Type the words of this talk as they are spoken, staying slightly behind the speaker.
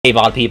Hey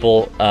VOD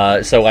people,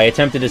 so I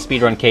attempted to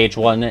speedrun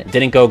KH1,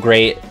 didn't go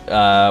great.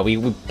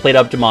 We played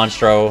up to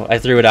Monstro, I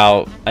threw it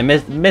out, I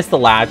missed the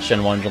latch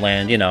in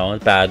Wonderland, you know,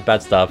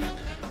 bad stuff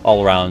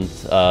all around,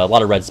 a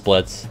lot of red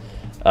splits.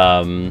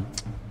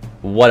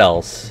 What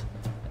else?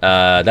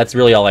 That's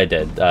really all I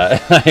did.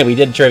 We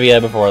did trivia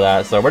before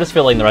that, so we're just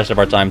filling the rest of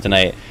our time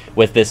tonight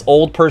with this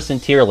old person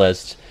tier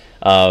list,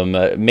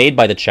 made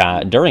by the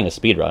chat during a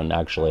speedrun,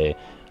 actually.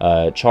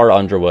 Char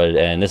Underwood,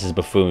 and this is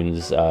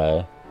Buffoon's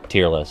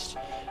tier list.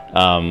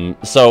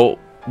 So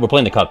we're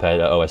playing the Cuphead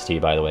OST,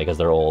 by the way, because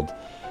they're old.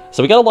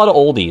 So we got a lot of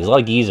oldies, a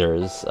lot of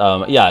geezers.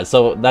 Yeah,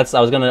 so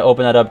I was gonna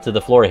open that up to the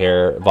floor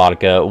here,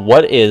 Vodka.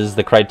 What is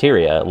the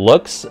criteria?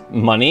 Looks,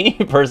 money,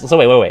 person. So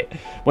wait.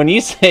 When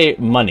you say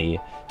money,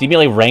 do you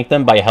mean like rank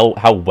them by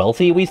how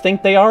wealthy we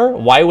think they are?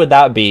 Why would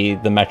that be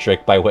the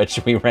metric by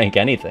which we rank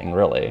anything,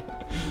 really?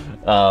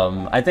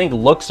 I think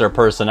looks or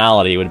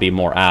personality would be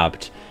more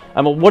apt.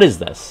 What is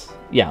this?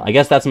 Yeah, I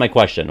guess that's my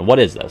question. What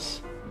is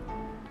this?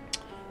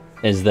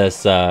 Is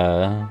this,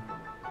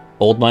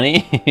 old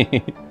money?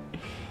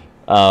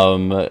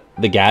 The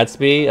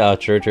Gatsby?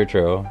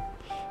 True.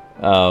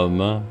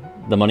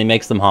 The money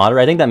makes them hotter?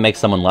 I think that makes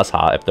someone less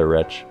hot if they're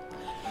rich.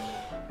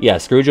 Yeah,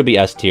 Scrooge will be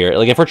S tier.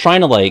 Like, if we're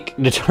trying to, like,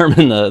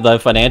 determine the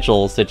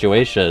financial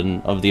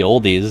situation of the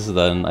oldies,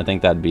 then I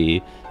think that'd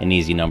be an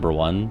easy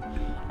 #1.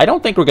 I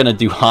don't think we're gonna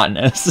do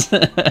hotness.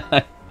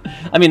 I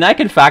mean, that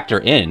could factor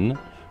in,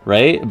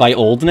 right? By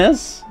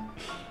oldness?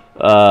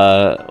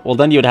 Well,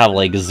 then you would have,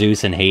 like,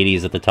 Zeus and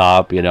Hades at the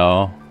top, you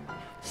know?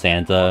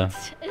 Santa.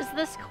 What is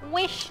this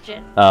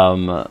question?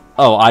 Oh,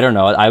 I don't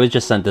know. I was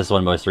just sent this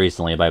one most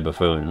recently by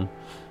Buffoon.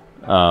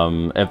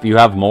 If you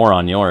have more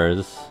on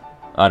yours,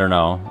 I don't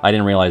know. I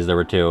didn't realize there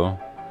were two.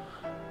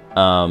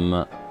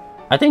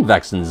 I think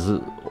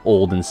Vexen's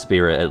old in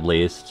spirit, at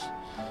least.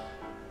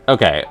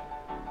 Okay.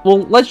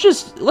 Well, let's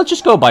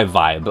just go by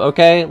vibe,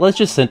 okay? Let's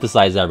just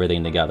synthesize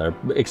everything together,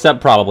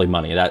 except probably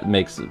money. That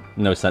makes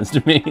no sense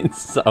to me.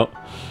 So,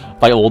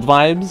 by old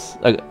vibes,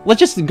 let's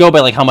just go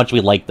by like how much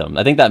we like them.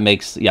 I think that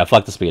makes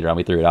fuck the speedrun.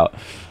 We threw it out.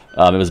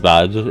 It was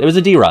bad. It was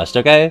a D rust,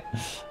 okay?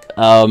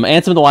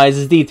 Ansem the Wise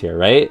is D tier,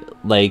 right?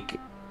 Like,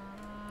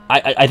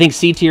 I think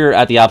C tier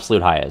at the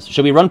absolute highest.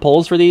 Should we run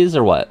polls for these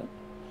or what?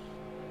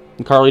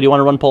 Carly, do you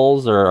want to run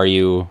polls, or are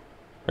you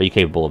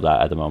capable of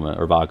that at the moment,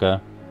 or Vodka?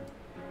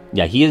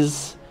 Yeah, he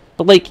is.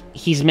 But, like,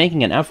 he's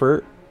making an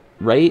effort,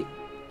 right?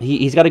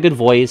 He's got a good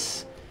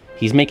voice.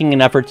 He's making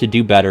an effort to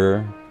do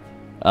better.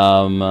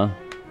 Ansem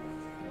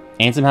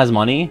has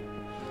money.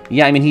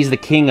 Yeah, I mean, he's the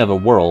king of a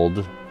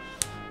world.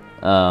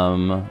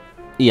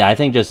 Yeah, I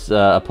think just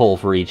a poll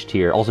for each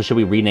tier. Also, should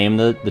we rename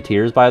the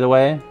tiers, by the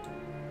way?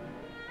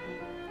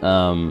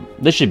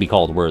 This should be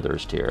called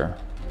Werther's tier.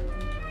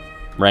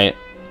 Right?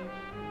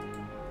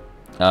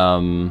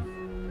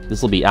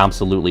 This will be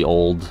absolutely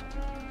old.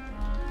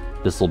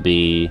 This will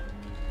be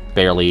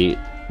barely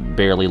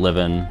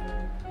living.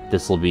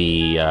 This will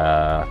be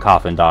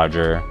Coffin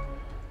Dodger,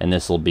 and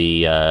this will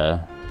be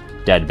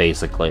dead,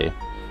 basically.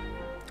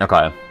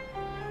 Okay.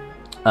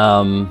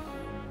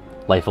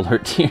 Life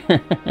Alert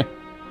tier.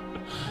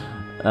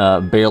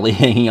 Barely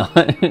hanging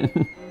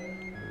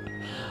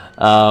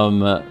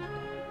on.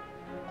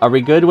 Are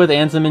we good with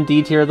Ansem and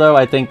D tier though?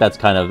 I think that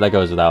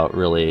goes without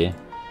really.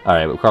 All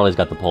right, but Carly's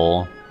got the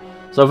poll.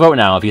 So vote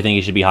now if you think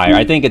he should be higher.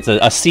 I think it's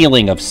a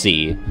ceiling of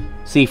C.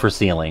 C for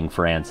ceiling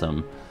for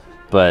Ansem.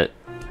 But,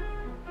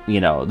 you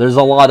know, there's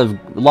a lot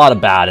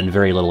of bad and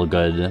very little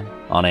good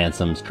on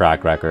Ansem's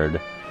track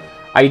record.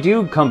 I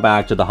do come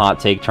back to the hot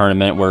take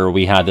tournament where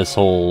we had this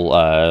whole,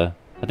 I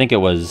think it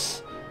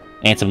was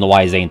Ansem the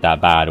Wise ain't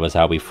that bad was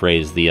how we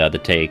phrased the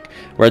take.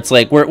 Where it's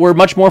like, we're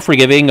much more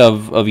forgiving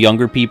of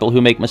younger people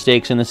who make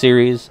mistakes in the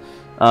series.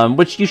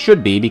 Which you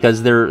should be,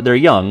 because they're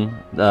young.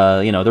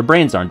 You know, their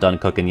brains aren't done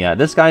cooking yet.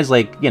 This guy's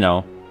like, you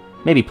know,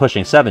 maybe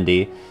pushing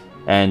 70,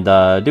 and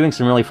doing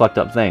some really fucked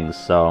up things,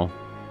 so...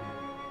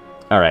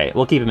 Alright,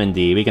 we'll keep him in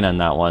D. We can end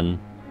that one.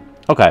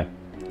 Okay.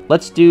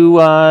 Let's do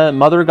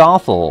Mother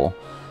Gothel.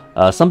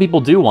 Some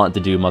people do want to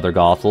do Mother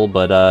Gothel,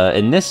 but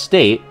in this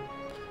state,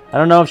 I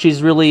don't know if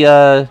she's really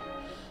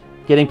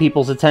getting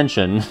people's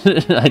attention.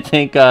 I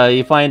think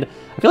I feel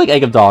like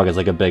Egg of Dog is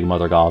like a big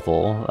Mother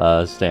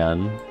Gothel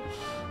stan.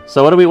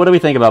 So what do we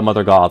think about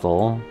Mother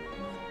Gothel?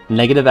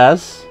 Negative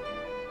S?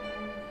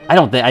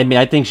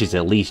 I think she's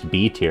at least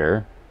B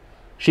tier.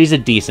 She's a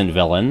decent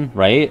villain,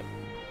 right?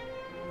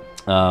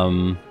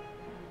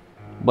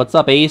 What's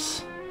up,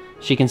 Ace?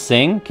 She can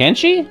sing? Can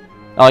she?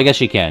 Oh, I guess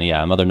she can,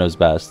 yeah. Mother knows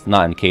best.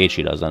 Not in KH,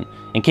 she doesn't.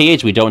 In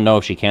KH, we don't know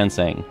if she can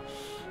sing.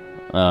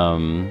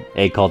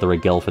 Egg called her a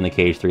gilf in the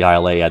KH3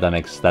 highlight. Yeah,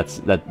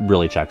 that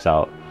really checks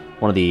out.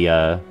 One of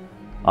the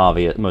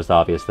most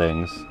obvious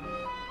things.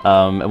 It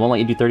won't let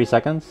you do 30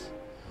 seconds?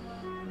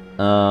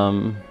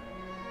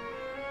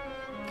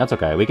 That's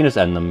okay. We can just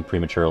end them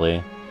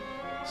prematurely.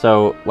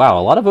 So, wow,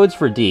 a lot of votes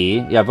for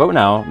D. Yeah, vote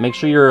now. Make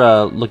sure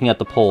you're looking at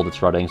the poll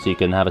that's running so you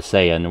can have a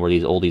say in where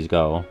these oldies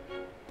go.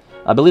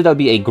 I believe that would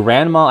be a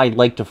grandma I'd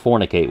like to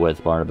fornicate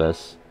with,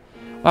 Barnabas.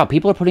 Wow,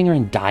 people are putting her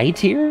in die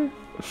tier?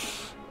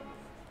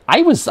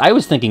 I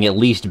was thinking at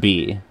least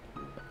B.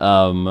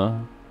 I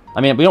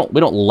mean, we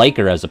don't like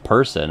her as a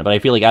person, but I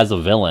feel like as a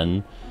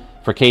villain,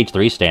 for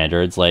KH3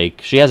 standards,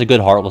 like, she has a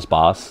good Heartless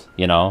boss,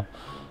 you know?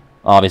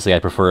 Obviously, I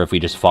prefer if we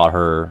just fought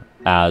her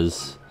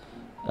as,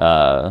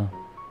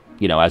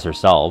 you know, as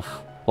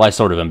herself. Well, I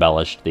sort of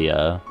embellished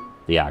the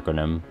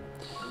acronym.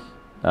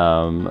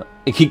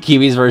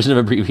 Kiwi's version of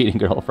abbreviating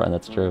girlfriend,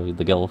 that's true.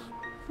 The GILF.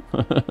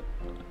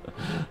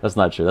 That's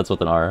not true, that's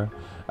with an R.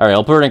 Alright,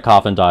 I'll put her in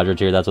Coffin Dodger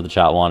tier, that's what the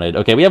chat wanted.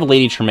 Okay, we have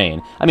Lady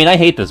Tremaine. I mean, I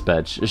hate this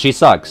bitch. She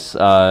sucks.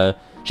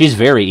 She's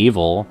very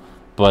evil,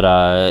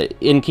 but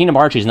in Kingdom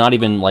Hearts, she's not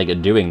even,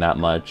 like, doing that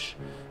much.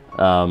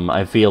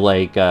 I feel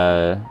like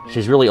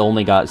she's really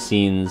only got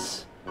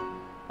scenes...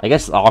 I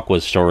guess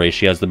Aqua's story,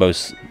 she has the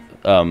most,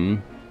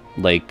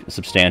 like,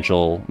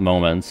 substantial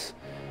moments.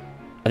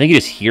 I think you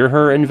just hear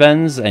her in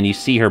Ven's, and you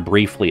see her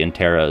briefly in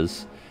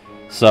Terra's.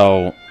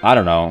 So, I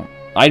don't know.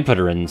 I'd put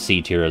her in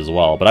C tier as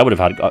well, but I would have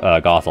had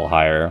Gothel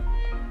higher.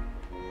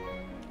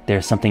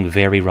 There's something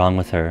very wrong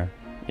with her.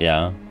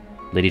 Yeah.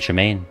 Lady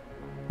Tremaine.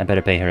 I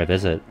better pay her a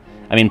visit.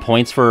 I mean,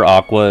 points for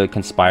Aqua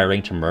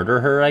conspiring to murder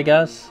her, I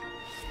guess.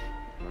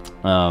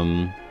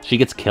 She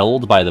gets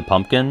killed by the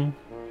pumpkin.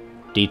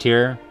 D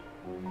tier.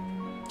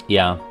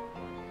 Yeah.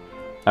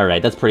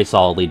 Alright, that's pretty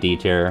solidly D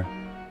tier.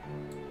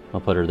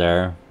 I'll put her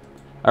there.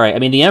 Alright, I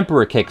mean, the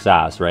Emperor kicks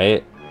ass,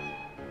 right?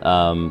 The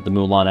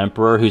Mulan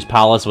Emperor, whose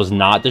palace was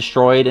not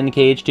destroyed in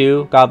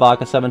KH2, got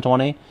Baka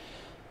 720.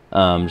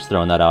 Just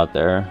throwing that out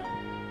there.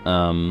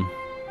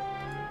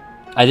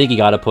 I think you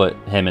gotta put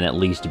him in at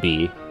least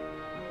B.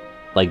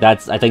 Like,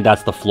 I think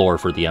that's the floor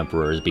for the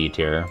Emperor, is B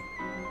tier.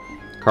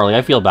 Carly,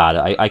 I feel bad.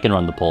 I can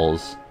run the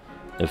polls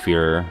if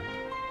you're...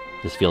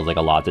 This feels like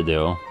a lot to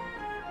do.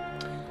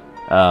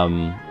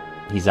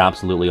 He's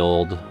absolutely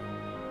old.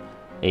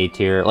 A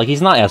tier. Like,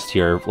 he's not S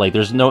tier. Like,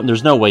 there's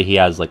no way he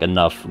has, like,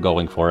 enough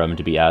going for him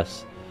to be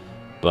S.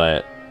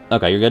 But,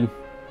 okay, you're good.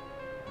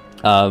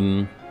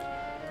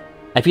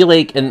 I feel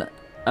like, and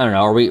I don't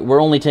know,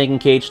 we're only taking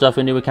KH stuff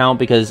into account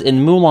because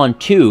in Mulan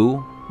 2,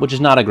 which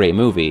is not a great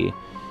movie,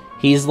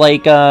 he's,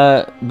 like,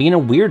 being a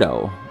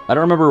weirdo. I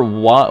don't remember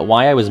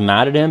why I was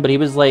mad at him, but he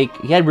was, like,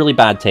 he had really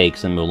bad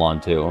takes in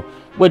Mulan 2.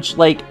 Which,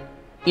 like,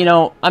 you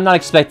know, I'm not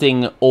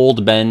expecting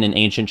old Ben in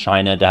ancient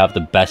China to have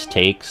the best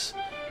takes.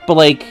 But,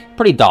 like,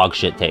 pretty dog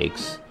shit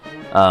takes.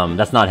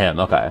 That's not him.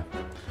 Okay.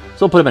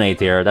 So we'll put him in A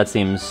tier. That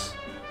seems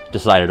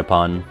decided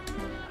upon.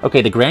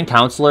 Okay, the Grand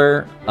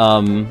Counselor,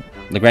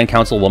 the Grand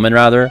Council woman,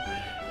 rather.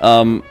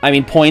 I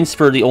mean, points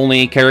for the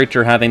only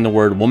character having the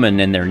word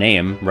woman in their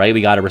name, right? We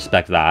gotta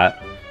respect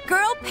that.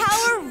 Girl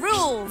power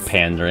rules!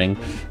 Pandering.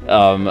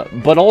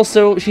 But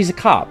also, she's a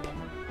cop.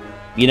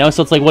 You know,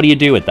 so it's like, what do you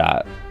do with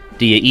that?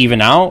 Do you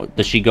even out?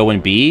 Does she go in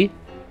B?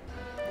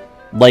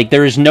 Like,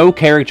 there is no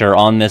character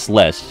on this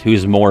list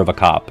who's more of a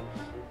cop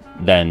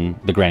than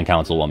the Grand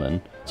Council woman.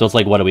 So it's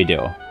like, what do we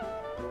do?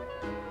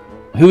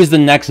 Who is the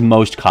next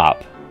most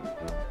cop?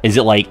 Is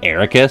it, like,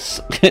 Ericus?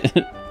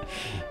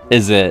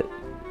 Is it...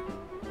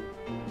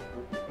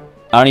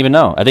 I don't even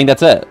know. I think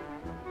that's it.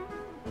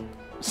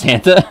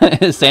 Santa?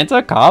 Is Santa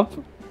a cop?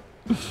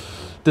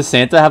 Does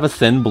Santa have a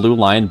thin blue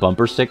line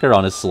bumper sticker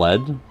on his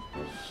sled?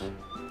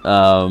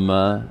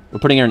 We're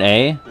putting her in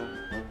A?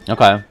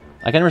 Okay.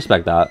 I can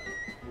respect that.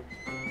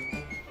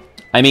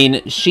 I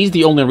mean, she's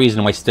the only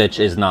reason why Stitch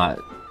is not,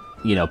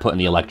 you know, put in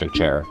the electric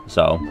chair.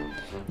 So,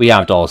 we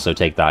have to also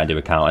take that into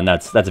account, and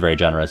that's very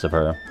generous of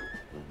her.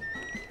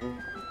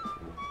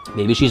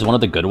 Maybe she's one of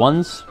the good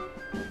ones?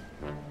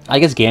 I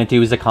guess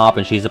Gantu is a cop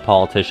and she's a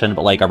politician,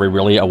 but, like, are we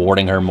really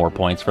awarding her more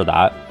points for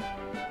that?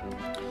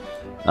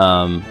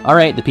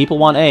 Alright, the people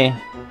want A.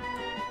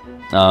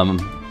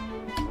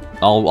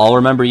 I'll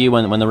remember you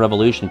when the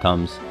revolution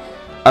comes.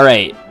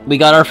 Alright, we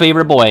got our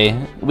favorite boy.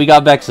 We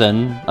got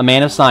Vexen, a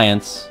man of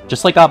science.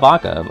 Just like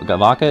Vaka.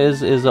 Vaka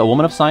is a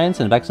woman of science,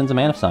 and Vexen's a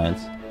man of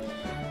science.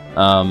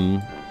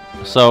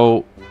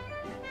 So,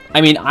 I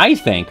mean, I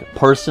think,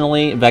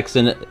 personally,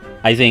 Vexen,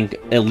 I think,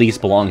 at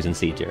least belongs in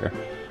C tier.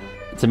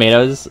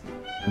 Tomatoes,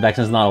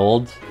 Vexen's not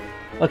old.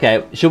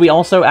 Okay, should we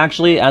also,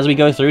 actually, as we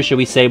go through, should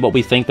we say what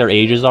we think their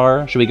ages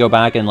are? Should we go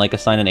back and, like,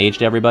 assign an age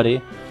to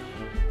everybody?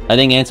 I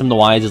think Ansem the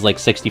Wise is, like,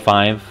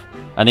 65.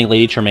 I think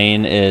Lady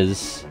Tremaine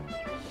is...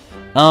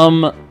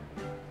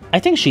 I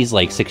think she's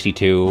like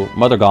 62.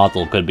 Mother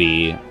Gothel could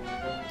be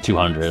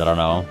 200, I don't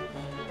know.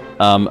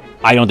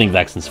 I don't think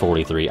Vexen's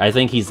 43. I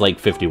think he's like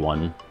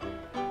 51.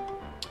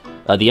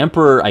 The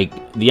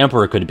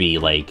Emperor could be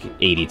like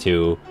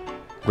 82.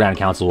 Grand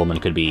Councilwoman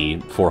could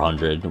be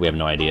 400. We have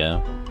no idea.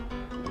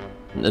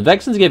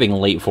 Vexen's giving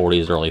late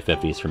 40s, early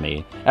 50s for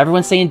me.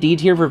 Everyone's saying D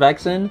tier for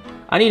Vexen?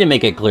 I need to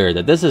make it clear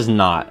that this is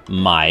not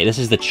this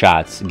is the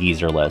chat's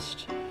geezer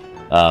list.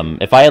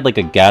 If I had, like,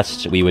 a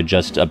guest, we would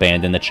just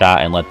abandon the chat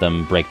and let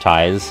them break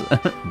ties.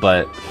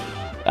 But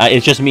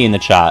it's just me in the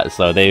chat,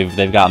 so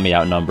they've got me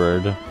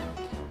outnumbered.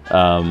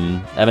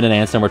 Evan and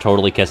Ansem were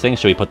totally kissing.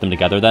 Should we put them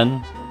together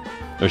then?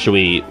 Or should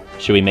we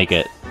make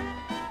it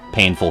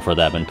painful for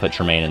them and put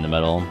Tremaine in the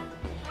middle?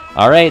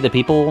 Alright, the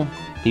people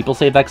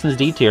say Vexen's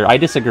D tier. I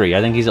disagree. I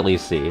think he's at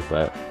least C,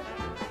 but...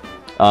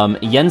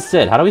 Yen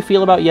Sid. How do we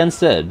feel about Yen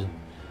Sid?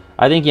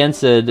 I think Yen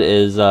Sid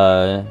is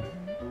at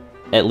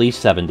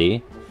least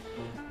 70.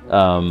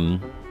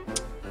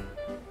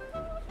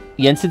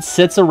 Yen Sid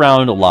sits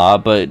around a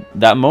lot, but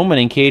that moment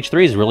in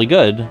KH3 is really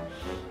good.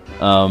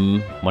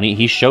 When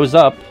he shows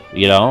up,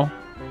 you know,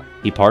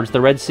 he parts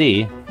the Red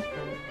Sea.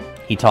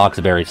 He talks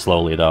very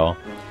slowly, though.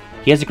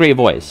 He has a great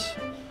voice.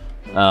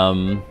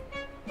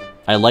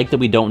 I like that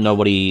we don't know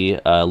what he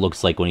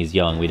looks like when he's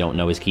young. We don't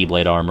know his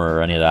Keyblade armor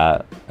or any of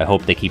that. I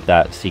hope they keep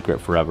that secret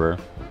forever.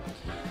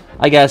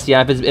 I guess,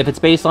 yeah, if it's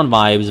based on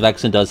vibes,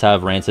 Vexen does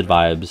have rancid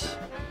vibes.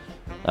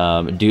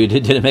 Dude,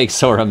 did it make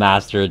Sora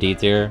Master a D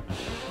tier?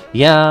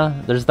 Yeah,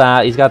 there's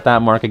that. He's got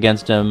that mark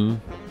against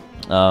him.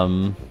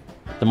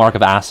 The mark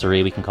of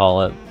Assery, we can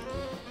call it.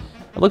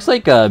 It looks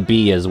like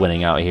B is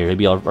winning out here. He'd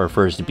be our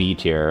first B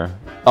tier.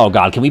 Oh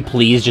god, can we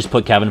please just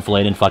put Kevin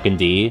Flynn in fucking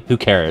D? Who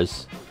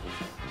cares?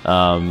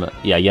 Yeah,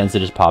 Yensid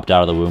just popped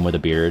out of the womb with a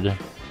beard.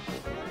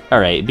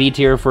 Alright, B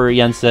tier for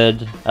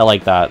Yensid. I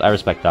like that. I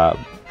respect that.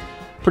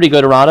 Pretty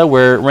good, Arata.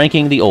 We're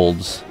ranking the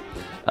olds.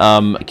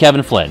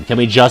 Kevin Flynn. Can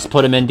we just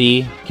put him in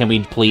D? Can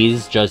we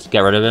please just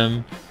get rid of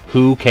him?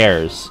 Who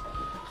cares?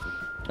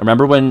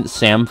 Remember when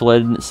Sam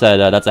Flynn said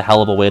that's a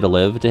hell of a way to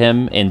live to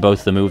him in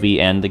both the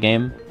movie and the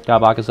game?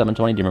 Gabaka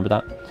 720, do you remember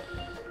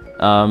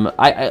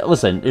that?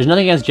 Listen, there's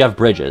nothing against Jeff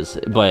Bridges,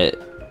 but,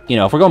 you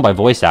know, if we're going by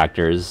voice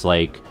actors,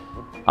 like,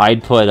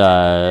 I'd put,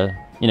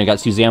 you know, got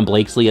Suzanne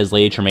Blakesley as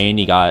Lady Tremaine,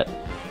 you got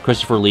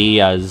Christopher Lee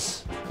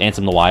as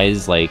Ansem the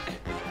Wise, like,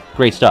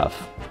 great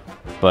stuff.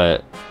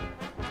 But,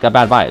 got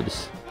bad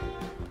vibes.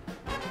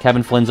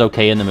 Kevin Flynn's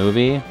okay in the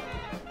movie.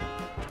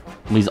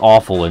 He's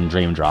awful in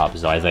Dream Drop,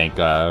 so I think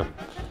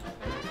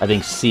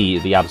C,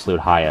 the absolute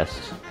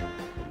highest.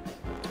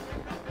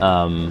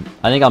 I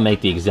think I'll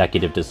make the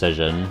executive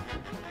decision.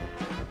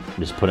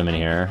 Just put him in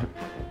here.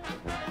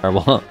 Or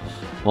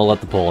we'll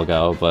let the poll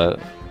go, but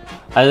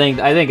I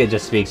think it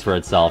just speaks for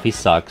itself. He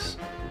sucks.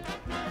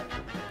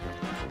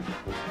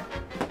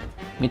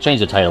 Let me change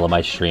the title of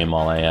my stream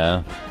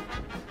while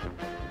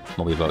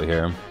we vote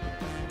here.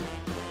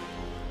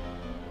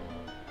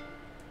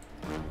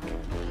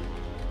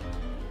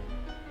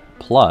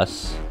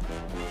 Plus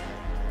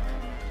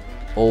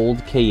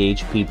old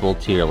KH people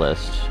tier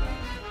list.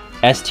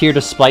 S tier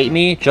to spite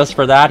me. Just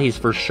for that, he's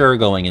for sure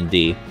going in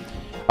D.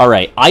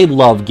 Alright, I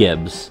love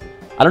Gibbs.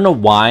 I don't know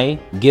why.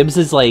 Gibbs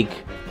is like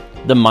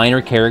the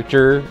minor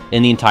character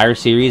in the entire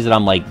series that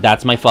I'm like,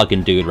 that's my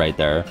fucking dude right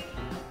there.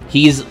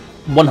 He's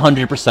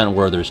 100%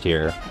 Werther's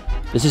tier.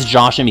 This is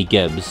Josh M.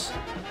 Gibbs.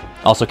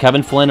 Also,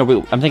 Kevin Flynn,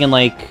 I'm thinking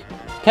like,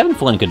 Kevin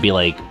Flynn could be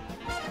like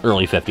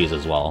early 50s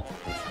as well.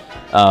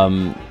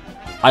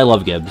 I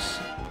love Gibbs.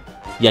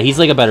 Yeah, he's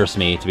like a better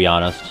Smee, to be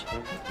honest.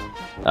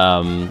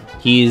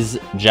 He's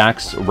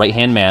Jack's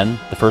right-hand man,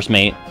 the first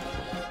mate.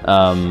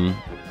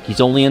 He's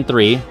only in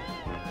 3.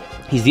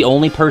 He's the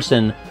only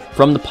person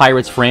from the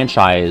Pirates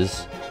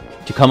franchise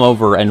to come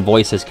over and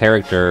voice his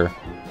character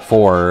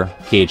for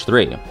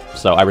KH3.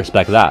 So I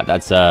respect that.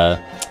 That's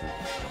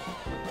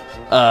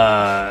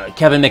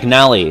Kevin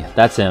McNally.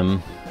 That's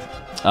him.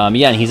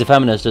 Yeah, and he's a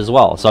feminist as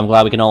well. So I'm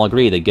glad we can all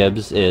agree that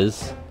Gibbs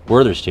is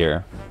Werther's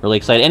tier. Really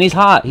excited. And he's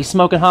hot. He's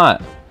smoking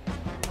hot.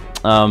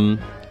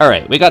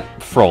 Alright, we got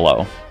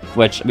Frollo,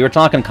 which we were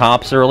talking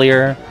cops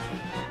earlier.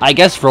 I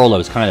guess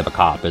Frollo's kind of a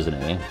cop,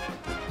 isn't he?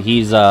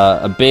 He's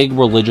a big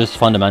religious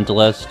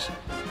fundamentalist.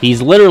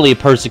 He's literally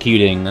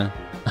persecuting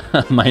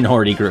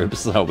minority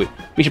groups, so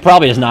we should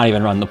probably just not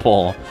even run the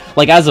poll.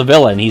 Like, as a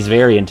villain, he's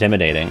very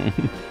intimidating.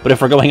 But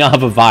if we're going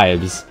off of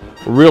vibes,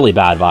 really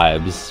bad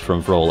vibes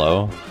from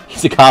Frollo.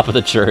 He's a cop of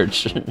the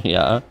church.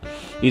 Yeah,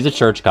 he's a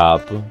church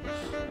cop.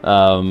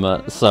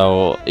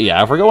 So,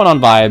 yeah, if we're going on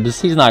vibes,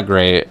 he's not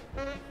great.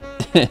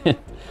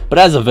 But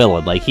as a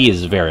villain, like, he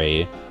is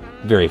very,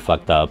 very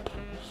fucked up.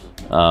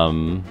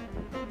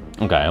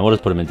 Okay, we'll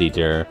just put him in D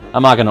tier.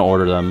 I'm not gonna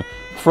order them.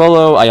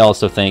 Frollo, I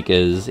also think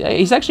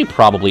he's actually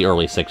probably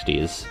early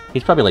 60s.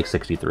 He's probably like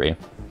 63.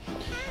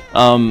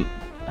 How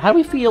do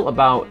we feel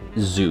about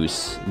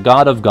Zeus,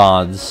 god of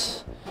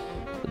gods,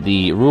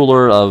 the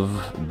ruler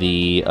of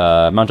the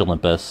Mount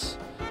Olympus?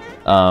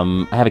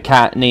 I have a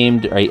cat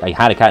named, or I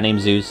had a cat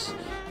named Zeus,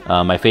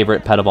 my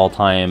favorite pet of all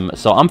time.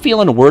 So I'm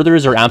feeling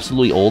Werther's are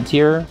absolutely old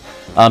tier.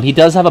 He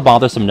does have a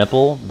bothersome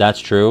nipple, that's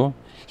true.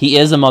 He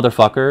is a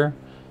motherfucker.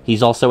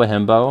 He's also a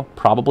himbo,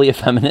 probably a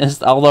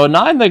feminist, although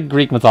not in the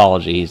Greek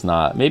mythology he's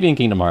not. Maybe in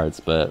Kingdom Hearts,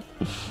 but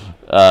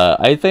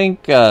I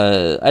think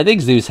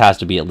Zeus has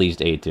to be at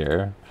least A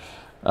tier.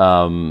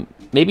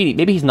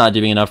 Maybe he's not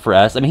doing enough for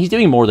S. I mean, he's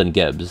doing more than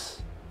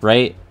Gibbs,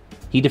 right?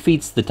 He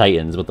defeats the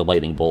Titans with the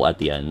lightning bolt at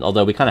the end,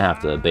 although we kind of have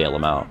to bail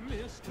him out.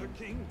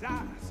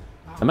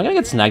 Am I gonna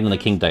get snagged on the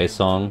King Dice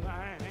song?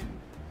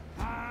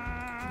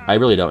 I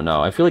really don't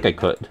know. I feel like I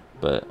could,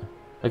 but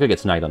I could get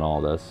snagged on all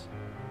of this.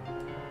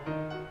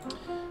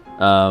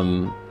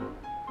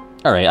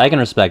 Alright, I can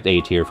respect A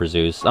tier for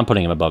Zeus. I'm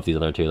putting him above these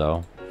other two,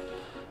 though.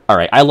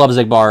 Alright, I love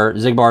Xigbar.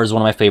 Xigbar is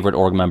one of my favorite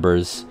org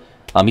members.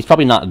 He's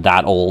probably not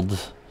that old.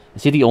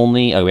 Is he the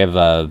only... Oh, we have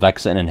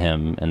Vexen and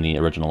him in the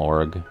original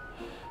org.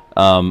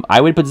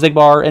 I would put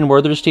Xigbar in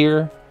Werther's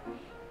tier.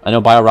 I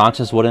know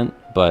BioRoxas wouldn't,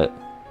 but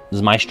this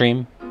is my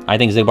stream. I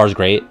think Xigbar's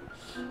great.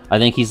 I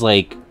think he's,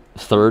 like,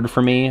 third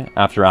for me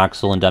after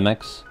Axel and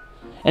Demyx.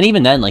 And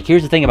even then, like,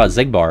 here's the thing about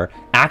Xigbar.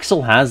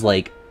 Axel has,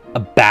 like, a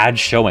bad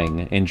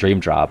showing in Dream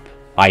Drop,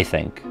 I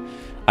think.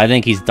 I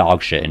think he's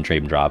dog shit in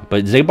Dream Drop,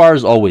 but Xigbar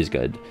is always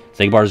good.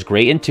 Xigbar's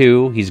great in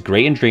 2, he's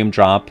great in Dream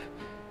Drop,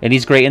 and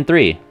he's great in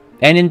 3,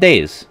 and in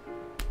Days.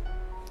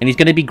 And he's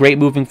going to be great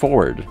moving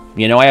forward.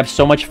 You know, I have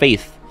so much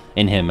faith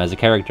in him as a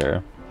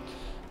character.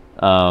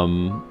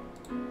 So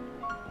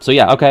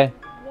yeah, okay.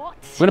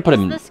 We're going to put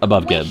him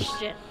above Gibbs.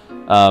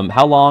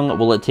 How long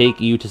will it take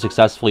you to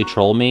successfully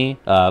troll me?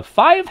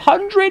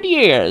 500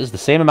 years! The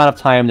same amount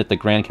of time that the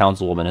Grand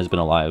Councilwoman has been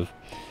alive.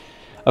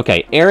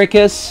 Okay,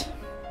 Ericus.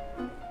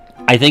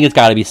 I think it's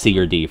got to be C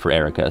or D for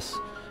Ericus.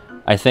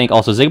 I think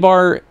also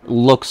Xigbar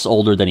looks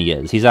older than he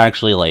is. He's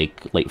actually,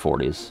 like, late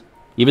 40s.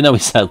 Even though we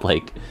said,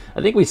 like,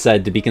 I think we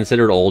said to be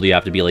considered old, you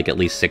have to be, like, at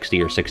least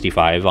 60 or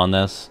 65 on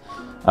this.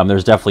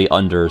 There's definitely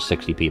under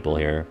 60 people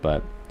here,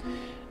 but...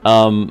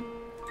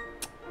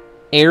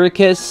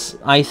 Ericus,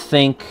 I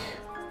think...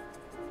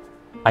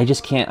 I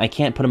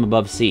can't put him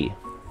above C.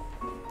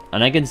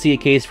 And I can see a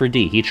case for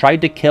D. He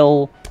tried to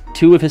kill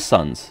 2 of his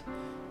sons,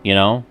 you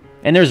know?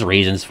 And there's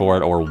reasons for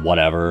it, or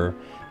whatever.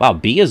 Wow,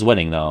 B is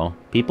winning, though.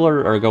 People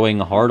are going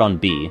hard on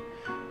B.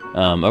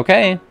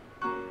 Okay.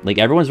 Like,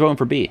 everyone's voting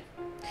for B.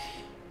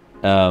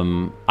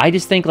 I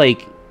just think,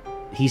 like,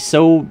 he's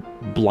so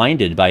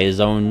blinded by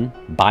his own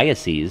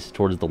biases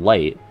towards the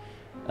light.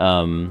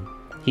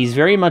 He's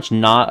very much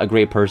not a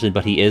great person,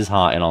 but he is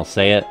hot, and I'll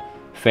say it.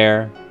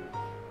 Fair.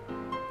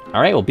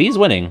 Alright, well, B's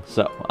winning,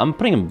 so I'm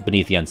putting him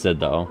beneath Yen Sid,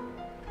 though.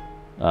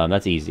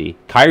 That's easy.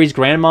 Kairi's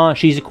grandma,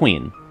 she's a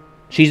queen.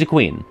 She's a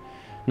queen.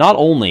 Not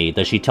only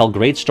does she tell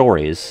great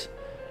stories,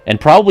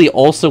 and probably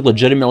also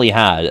legitimately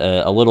had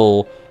a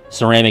little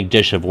ceramic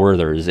dish of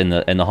Werther's in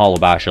the Hall of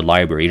Basha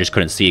library. You just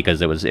couldn't see it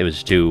because it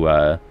was too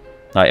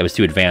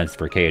advanced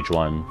for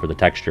KH1 for the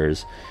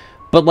textures.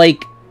 But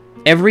like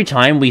every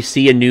time we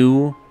see a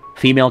new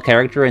female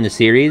character in the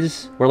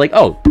series, we're like,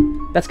 oh,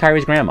 that's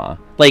Kairi's grandma.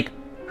 Like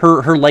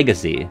her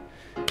legacy.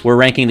 We're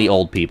ranking the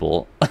old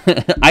people.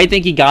 I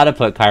think you gotta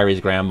put Kairi's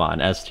grandma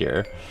in S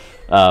tier.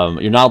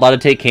 You're not allowed to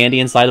take candy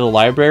inside of the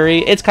library.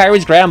 It's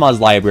Kairi's grandma's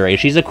library.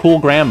 She's a cool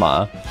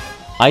grandma.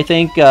 I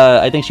think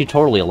she'd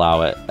totally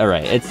allow it. All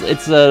right,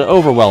 it's an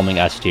overwhelming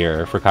S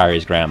tier for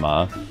Kairi's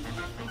grandma.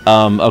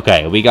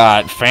 Okay, we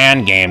got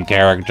fan game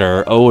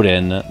character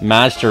Odin,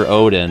 Master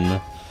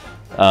Odin,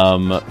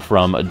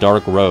 from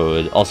Dark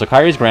Road. Also,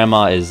 Kairi's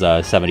grandma is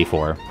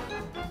 74.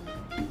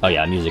 Oh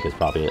yeah, music is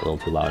probably a little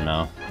too loud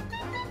now.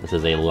 This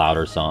is a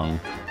louder song.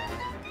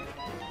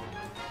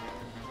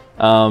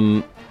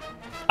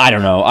 I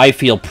don't know. I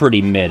feel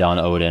pretty mid on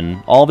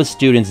Odin. All of his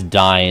students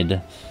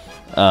died.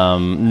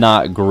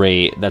 Not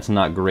great. That's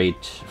not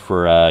great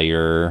for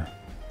your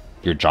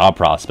job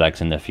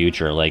prospects in the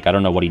future. Like, I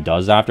don't know what he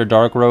does after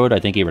Dark Road. I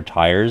think he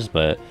retires,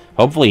 but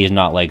hopefully he's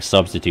not, like,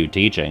 substitute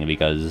teaching,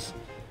 because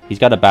he's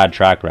got a bad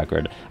track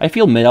record. I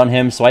feel mid on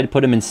him, so I'd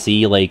put him in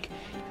C. Like,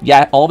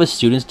 yeah, all of his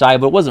students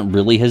died, but it wasn't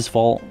really his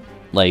fault.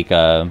 Like,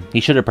 he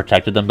should have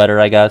protected them better,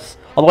 I guess.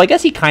 Although, I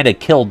guess he kind of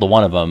killed the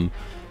one of them,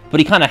 but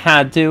he kind of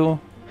had to.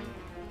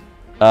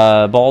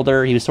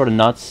 Balder, he was sort of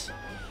nuts.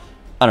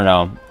 I don't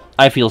know.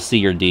 I feel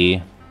C or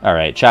D.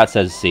 Alright, chat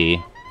says C.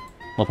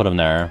 We'll put him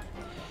there.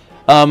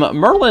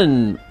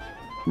 Merlin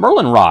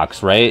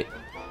rocks, right?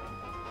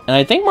 And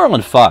I think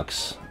Merlin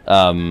fucks.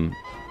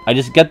 I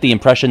just get the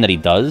impression that he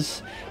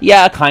does.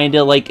 Yeah,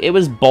 kinda, like, it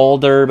was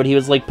Balder, but he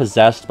was, like,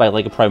 possessed by,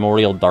 like, a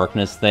primordial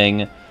darkness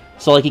thing.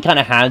 So, like, he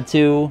kinda had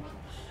to.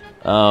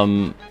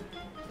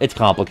 It's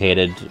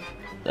complicated.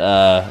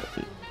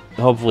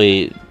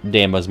 Hopefully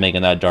Damo's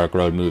making that Dark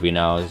Road movie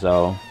now,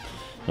 so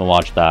we'll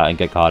watch that and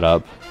get caught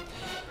up.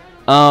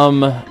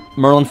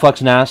 Merlin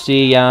fucks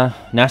Nasty, yeah.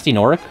 Nasty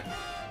Norik?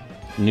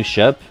 New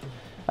ship?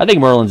 I think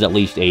Merlin's at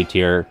least A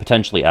tier,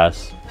 potentially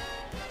S.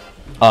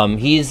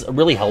 He's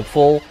really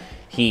helpful.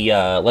 He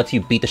lets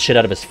you beat the shit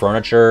out of his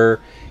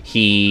furniture.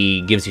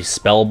 He gives you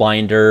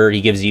Spellbinder.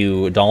 He gives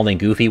you Donald and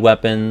Goofy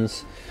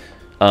weapons.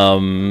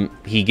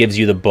 He gives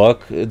you the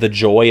book, The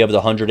Joy of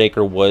the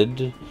 100-Acre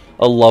Wood.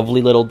 A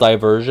lovely little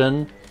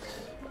diversion.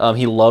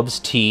 He loves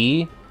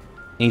tea.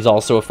 He's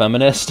also a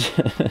feminist.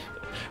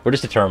 We're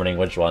just determining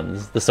which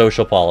ones. The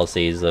social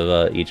policies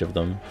of each of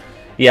them.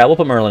 Yeah, we'll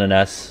put Merlin in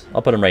S.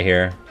 I'll put him right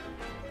here.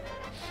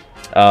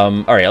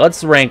 Alright,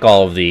 let's rank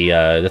all of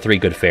the 3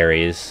 good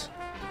fairies.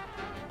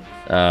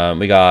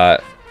 We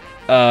got...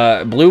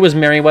 Blue is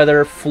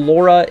Merryweather.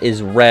 Flora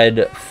is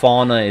red.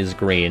 Fauna is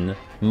green.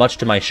 Much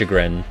to my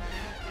chagrin.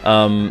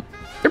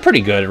 They're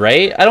pretty good,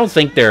 right? I don't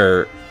think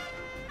they're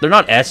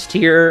not S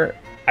tier.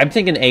 I'm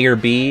thinking A or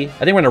B. I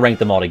think we're gonna rank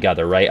them all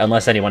together, right?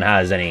 Unless anyone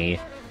has any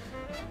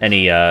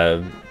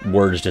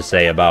words to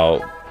say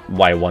about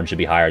why one should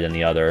be higher than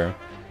the other.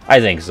 I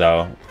think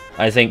so.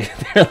 I think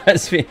they're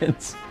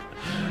lesbians.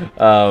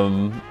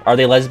 Are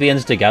they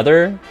lesbians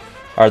together?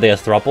 Are they a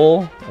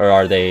throuple? Or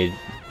are they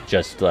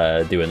just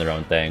doing their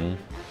own thing?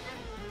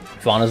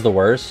 Fauna's the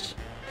worst.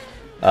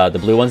 The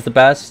blue one's the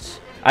best.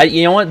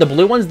 You know what? The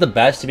blue one's the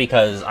best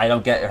because I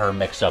don't get her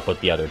mixed up with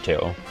the other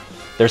two.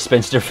 They're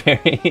spinster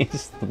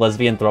fairies,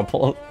 lesbian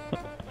throuple.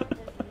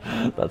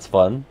 That's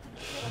fun.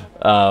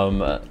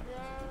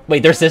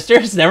 Wait, they're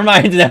sisters? Never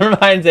mind. Never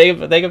mind. Take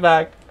it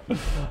back.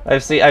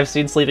 I've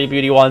seen Sleeping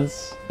Beauty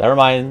once. Never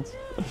mind.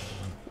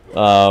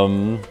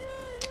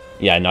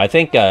 Yeah, no, I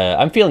think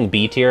I'm feeling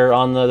B tier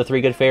on the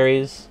three good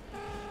fairies.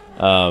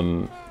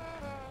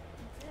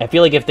 I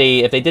feel like if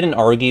they didn't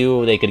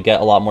argue, they could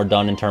get a lot more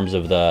done in terms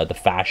of the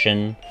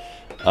fashion.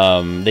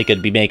 They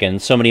could be making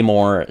so many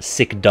more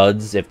sick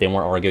duds if they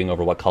weren't arguing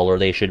over what color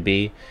they should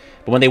be.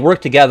 But when they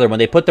work together, when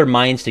they put their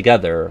minds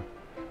together,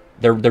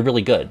 they're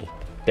really good.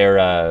 They're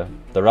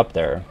up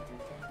there.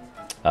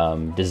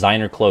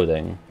 Designer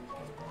clothing.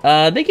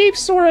 They gave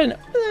Soren,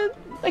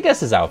 I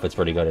guess his outfit's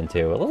pretty good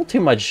too. A little too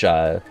much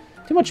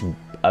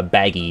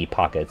baggy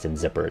pockets and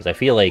zippers. I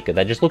feel like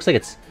that just looks like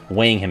it's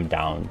weighing him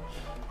down.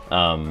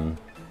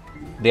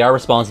 They are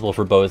responsible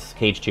for both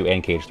Cage 2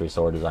 and Cage 3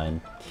 sword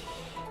design.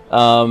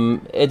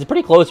 It's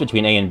pretty close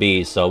between A and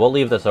B, so we'll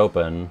leave this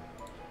open.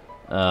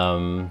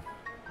 Yeah,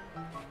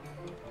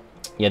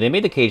 they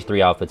made the Cage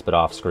 3 outfits, but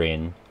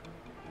off-screen.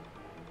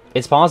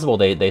 It's possible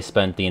they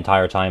spent the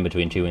entire time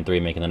between 2 and 3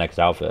 making the next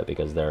outfit,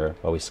 because they're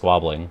always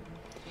squabbling.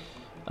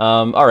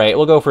 Alright,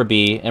 we'll go for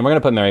B, and we're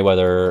gonna put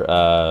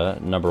Merryweather,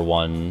 number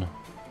 1.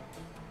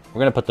 We're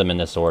gonna put them in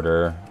this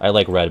order. I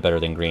like red better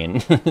than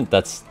green.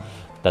 That's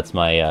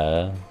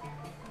my,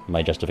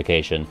 my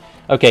justification.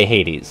 Okay,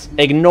 Hades.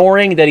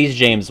 Ignoring that he's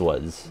James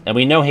Woods, and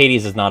we know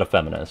Hades is not a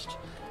feminist.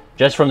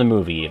 Just from the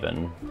movie,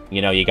 even.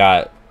 You know, you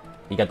got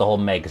the whole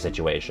Meg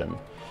situation.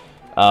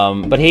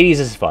 But Hades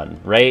is fun,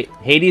 right?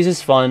 Hades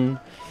is fun.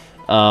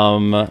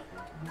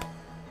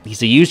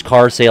 He's a used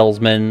car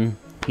salesman.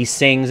 He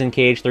sings in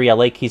Cage 3. I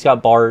like he's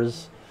got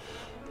bars.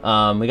 We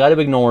gotta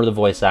ignore the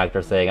voice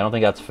actor thing. I don't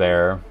think that's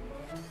fair.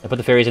 I put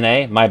the fairies in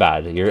A? My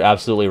bad. You're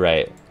absolutely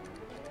right.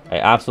 I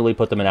absolutely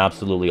put them in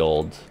absolutely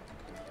old.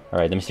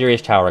 Alright, the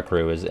Mysterious Tower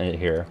crew is in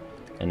here.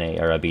 In A,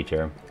 or a B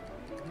tier.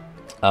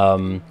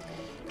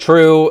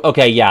 True.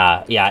 Okay,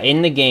 yeah.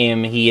 In the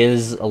game, he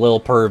is a little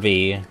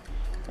pervy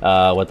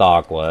with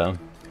Aqua.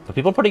 But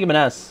people are putting him in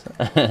S.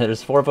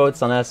 There's 4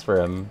 votes on S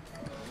for him.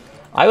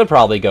 I would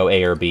probably go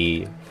A or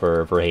B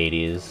for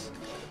Hades.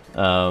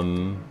 I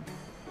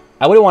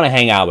wouldn't want to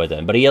hang out with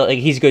him, but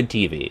he's good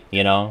TV,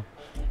 you know?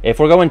 If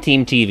we're going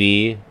Team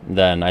TV,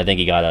 then I think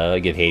you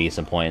gotta give Hades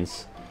some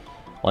points.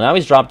 Well, now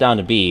he's dropped down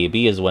to B.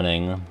 B is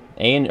winning.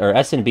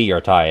 S and B are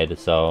tied,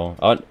 so...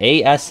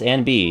 A, S,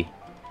 and B.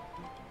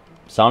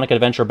 Sonic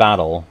Adventure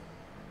Battle.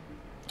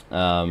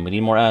 We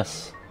need more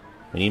S.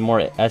 We need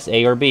more S,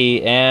 A, or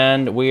B,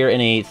 and we're in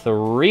a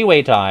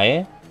 3-way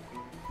tie.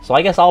 So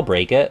I guess I'll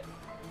break it.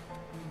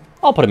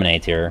 I'll put him in A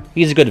tier.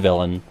 He's a good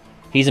villain.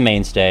 He's a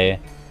mainstay.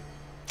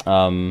 Put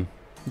him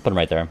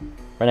right there.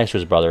 Right next to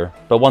his brother.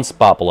 But 1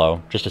 spot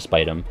below, just to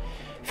spite him.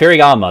 Fairy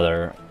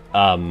Godmother.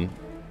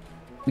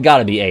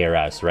 Gotta be A or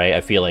S, right?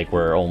 I feel like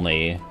we're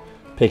only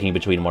picking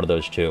between one of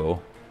those two.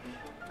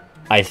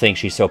 I think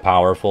she's so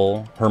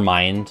powerful. Her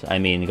mind, I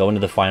mean, go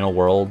into the final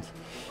world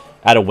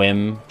at a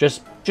whim.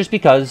 Just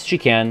because she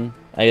can.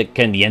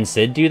 Can Yen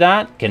Sid do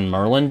that? Can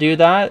Merlin do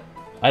that?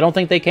 I don't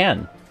think they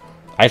can.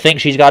 I think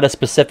she's got a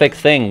specific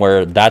thing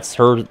where that's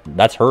her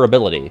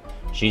ability.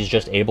 She's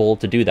just able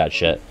to do that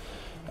shit.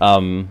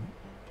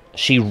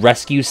 She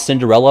rescues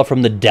Cinderella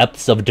from the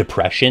depths of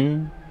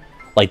depression.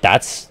 Like,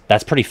 that's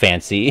pretty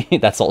fancy.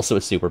 That's also a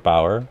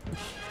superpower.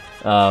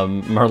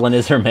 Merlin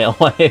is her male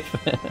life.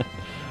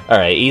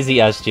 Alright,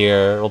 easy S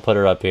tier. We'll put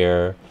her up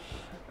here.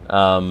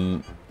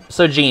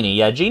 So Genie.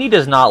 Yeah, Genie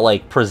does not,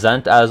 like,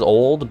 present as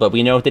old, but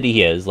we know that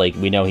he is. Like,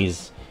 we know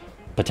he's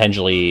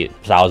potentially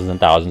thousands and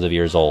thousands of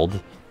years old.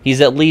 He's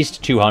at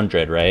least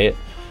 200, right?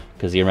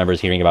 Because he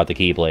remembers hearing about the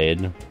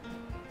Keyblade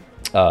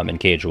in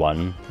Cage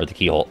 1. Or the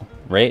Keyhole,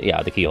 right?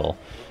 Yeah, the Keyhole.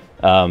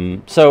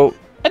 So,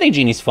 I think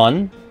Genie's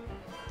fun.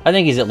 I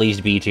think he's at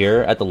least B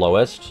tier at the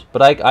lowest.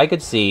 But I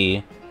could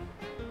see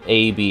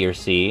A, B, or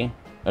C.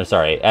 Or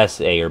sorry,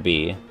 S, A, or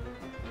B.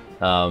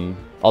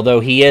 Although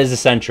he is a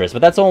centrist,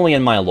 but that's only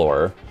in my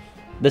lore.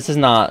 This is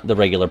not the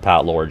regular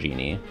Pat lore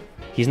Genie.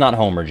 He's not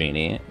Homer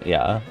Genie.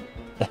 Yeah.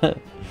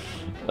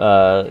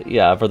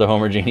 Yeah, for the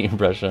Homer Genie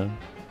impression.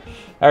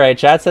 Alright,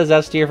 chat says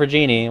S tier for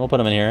Genie. We'll put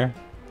him in here.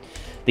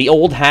 The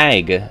Old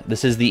Hag.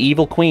 This is the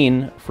evil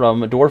queen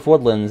from Dwarf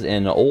Woodlands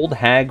in Old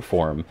Hag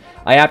form.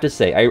 I have to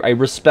say, I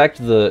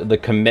respect the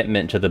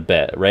commitment to the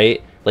bit,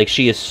 right? Like,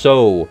 she is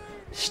so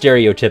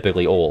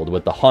stereotypically old,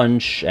 with the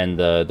hunch, and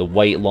the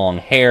white long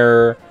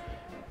hair,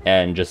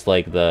 and just,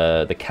 like,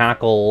 the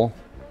cackle.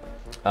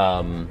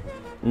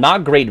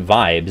 Not great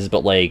vibes,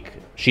 but, like,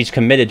 she's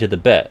committed to the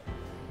bit.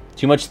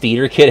 Too much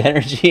theater kid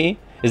energy?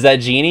 Is that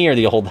Genie or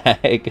the Old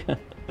Hag?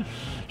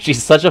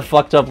 She's such a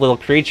fucked up little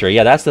creature.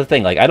 Yeah, that's the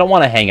thing. Like, I don't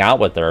want to hang out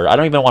with her. I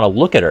don't even want to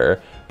look at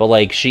her. But,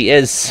 like, she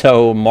is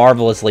so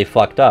marvelously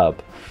fucked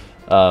up.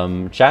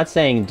 Chat's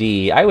saying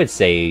D. I would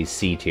say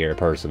C tier,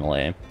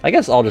 personally. I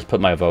guess I'll just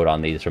put my vote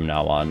on these from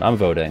now on. I'm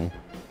voting.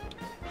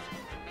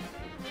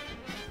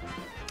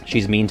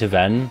 She's mean to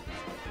Ven.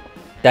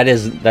 That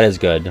is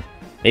good.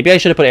 Maybe I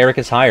should have put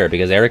Ericus higher,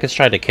 because Ericus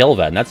tried to kill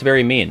Ven. That's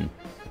very mean.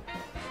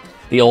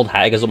 The old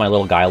hag is what my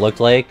little guy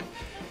looked like.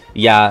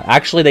 Yeah,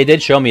 actually they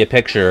did show me a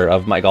picture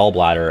of my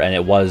gallbladder, and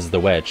it was the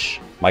witch.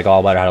 My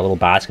gallbladder had a little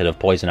basket of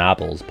poison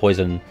apples,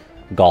 poison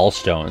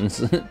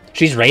gallstones.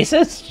 She's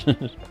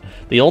racist?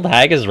 The old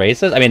hag is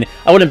racist? I mean,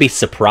 I wouldn't be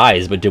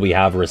surprised, but do we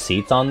have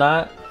receipts on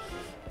that?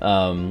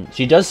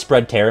 She does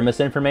spread terror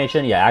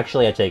misinformation. Yeah,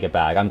 actually, I take it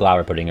back. I'm glad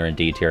we're putting her in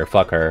D tier.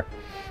 Fuck her.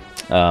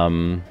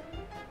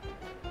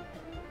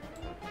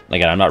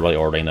 Again, I'm not really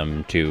ordering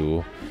them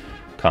too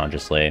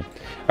consciously.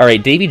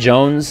 Alright, Davy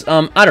Jones.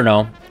 I don't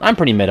know. I'm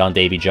pretty mid on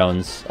Davy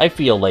Jones. I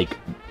feel like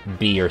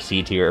B or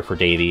C tier for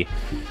Davy.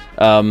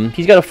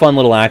 He's got a fun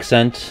little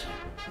accent.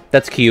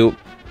 That's cute.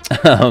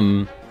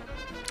 But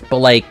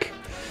like...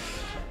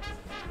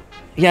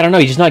 Yeah, I don't know.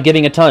 He's just not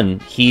giving a ton.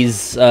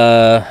 He's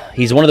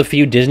one of the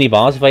few Disney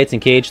boss fights in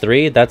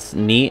KH3. That's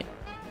neat.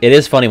 It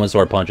is funny when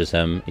Sword punches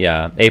him.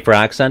 Yeah, A for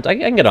accent. I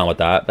can get on with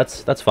that.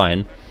 That's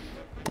fine.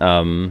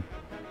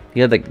 He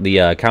had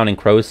the Counting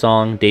Crows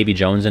song, Davy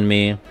Jones and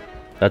Me.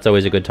 That's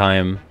always a good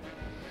time.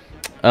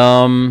 Yeah,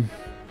 I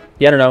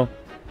don't know.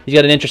 He's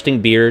got an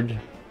interesting beard.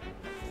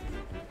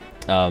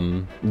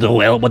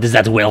 What does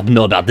that whelp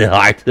know about the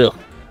heart?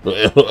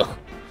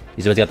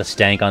 He's always got the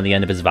stank on the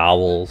end of his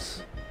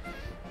vowels.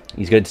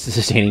 He's good at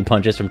sustaining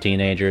punches from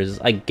teenagers.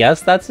 I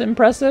guess that's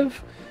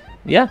impressive.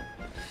 Yeah.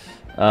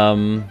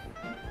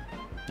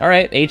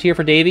 Alright, A tier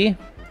for Davy.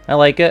 I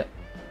like it.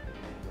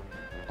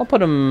 I'll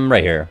put him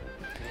right here.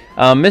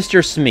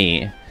 Mr.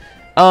 Smee.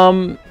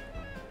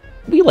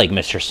 We like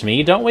Mr.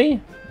 Smee, don't we?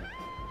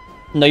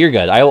 No, you're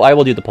good. I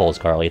will do the polls,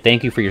 Carly.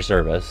 Thank you for your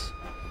service.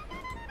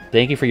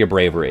 Thank you for your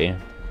bravery.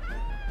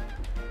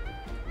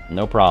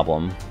 No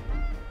problem.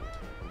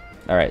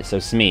 Alright, so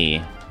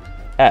Smee.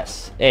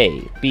 S,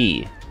 A,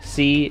 B,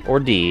 C, or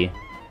D.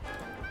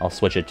 I'll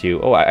switch it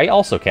to... Oh, I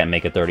also can't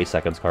make it 30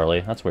 seconds,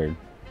 Carly. That's weird.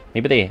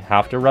 Maybe they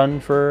have to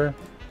run for...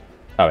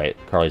 Oh, wait.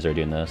 Carly's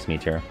already doing the Smee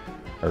tier.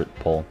 Or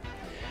poll.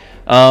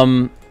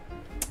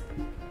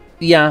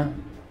 Yeah.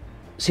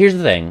 So here's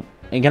the thing.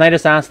 And can I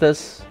just ask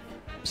this?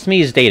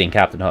 Smee is dating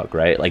Captain Hook,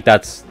 right? Like,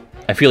 that's...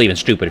 I feel even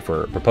stupid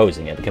for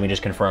proposing it. Can we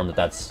just confirm that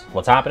that's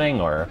what's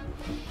happening, or...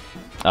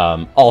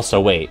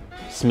 Also, wait.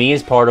 Smee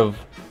is part of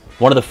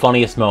one of the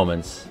funniest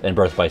moments in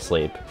Birth by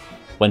Sleep.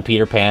 When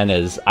Peter Pan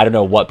is... I don't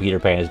know what Peter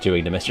Pan is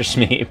doing to Mr.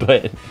 Smee,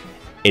 but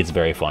it's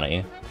very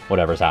funny.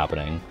 Whatever's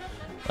happening.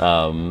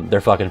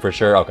 They're fucking for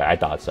sure? Okay, I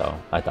thought so.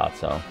 I thought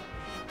so.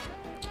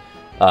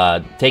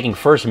 Taking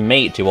first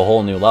mate to a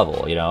whole new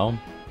level, you know?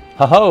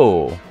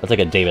 Ho-ho! That's like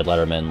a David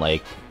Letterman,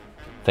 like,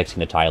 fixing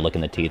the tie,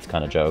 licking the teeth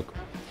kind of joke.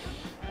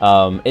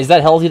 Is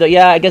that healthy, though?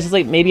 Yeah, I guess it's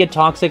like maybe a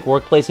toxic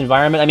workplace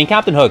environment. I mean,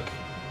 Captain Hook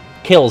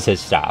kills his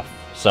staff,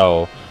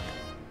 so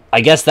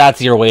I guess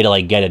that's your way to,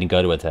 like, get in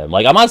good with him.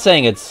 Like, I'm not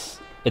saying it's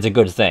a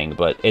good thing,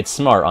 but it's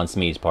smart on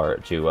Smee's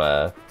part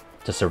to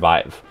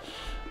survive.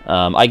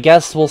 I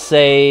guess we'll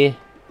say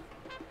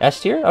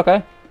S tier?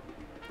 Okay.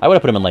 I would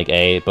have put him in, like,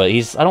 A, but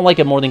I don't like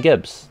him more than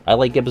Gibbs. I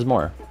like Gibbs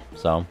more,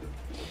 so.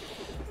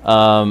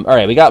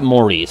 Alright, we got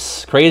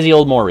Maurice. Crazy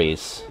old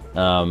Maurice.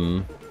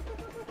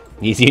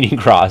 He's Union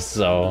Cross,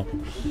 so...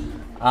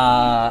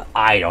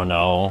 I don't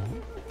know.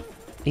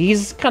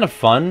 He's kind of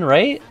fun,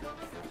 right?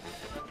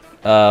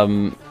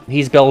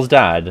 He's Belle's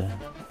dad.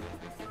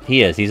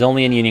 He is. He's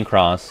only in Union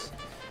Cross.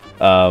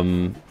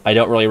 I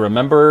don't really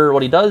remember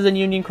what he does in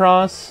Union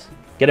Cross.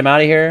 Get him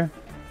out of here.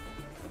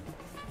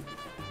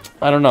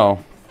 I don't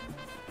know.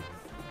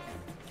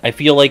 I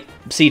feel like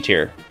C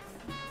tier.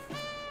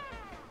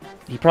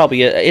 He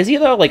probably is he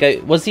though?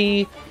 Like, was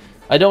he?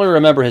 I don't really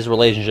remember his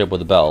relationship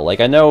with Belle. Like,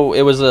 I know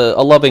it was a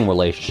loving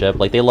relationship.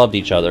 Like, they loved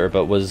each other.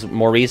 But was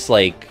Maurice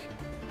like?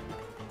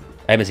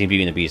 I haven't seen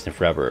Beauty and the Beast in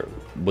forever.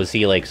 Was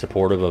he like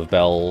supportive of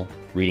Belle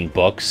reading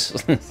books,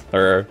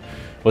 or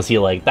was he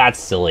like, that's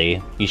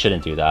silly? You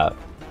shouldn't do that.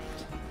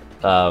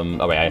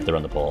 Oh wait, I have to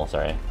run the poll.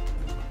 Sorry,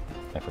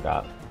 I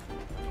forgot.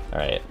 All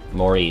right,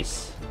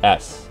 Maurice.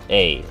 S,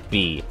 A,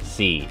 B,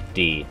 C,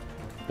 D.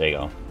 There you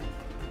go.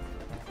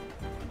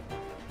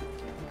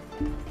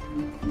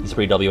 He's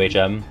pretty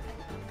WHM.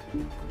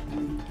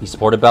 He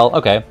supported Belle?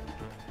 Okay.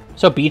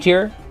 So B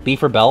tier? B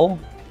for Belle?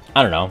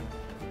 I don't know.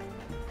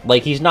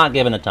 Like, he's not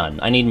given a ton.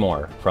 I need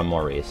more from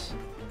Maurice.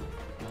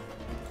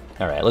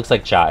 Alright, looks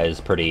like chat is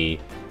pretty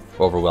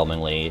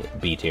overwhelmingly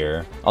B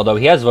tier. Although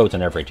he has votes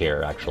in every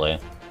tier, actually.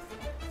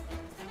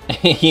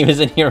 He was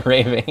in here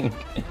raving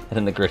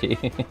in the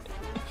gritty.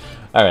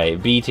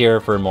 Alright, B tier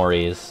for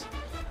Maurice.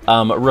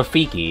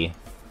 Rafiki.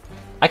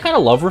 I kind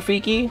of love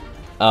Rafiki.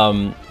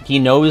 He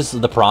knows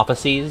the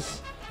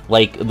prophecies.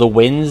 Like, the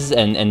winds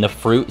and the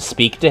fruit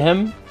speak to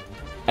him.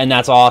 And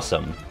that's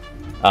awesome.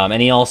 And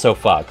he also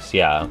fucks,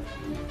 yeah.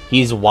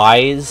 He's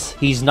wise.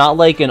 He's not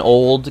like an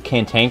old,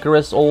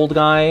 cantankerous old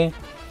guy.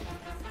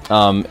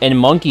 In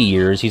monkey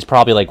years, he's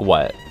probably like,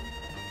 what?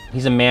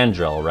 He's a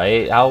mandrill,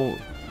 right? I'm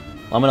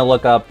gonna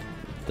look up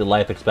the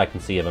life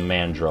expectancy of a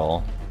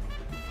mandrill.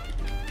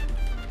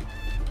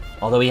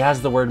 Although he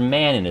has the word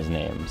man in his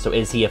name, so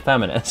is he a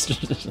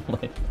feminist?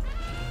 Like,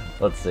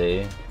 let's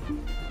see.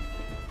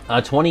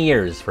 20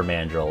 years for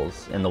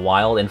mandrills in the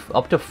wild, and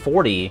up to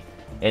 40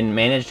 in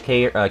managed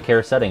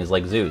care settings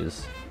like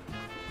zoos.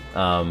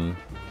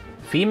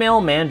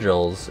 Female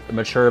mandrills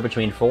mature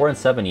between 4 and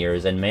 7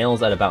 years, and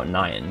males at about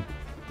 9.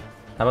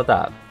 How about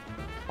that?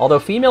 Although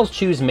females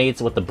choose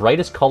mates with the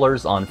brightest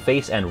colors on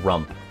face and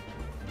rump.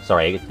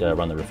 Sorry, I get to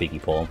run the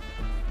Rafiki poll.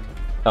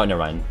 Oh,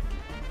 never mind.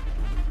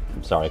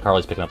 I'm sorry,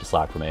 Carly's picking up the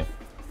slack for me.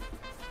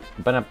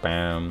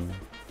 Ba-da-bam.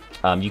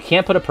 You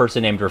can't put a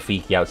person named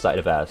Rafiki outside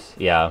of S.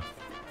 Yeah.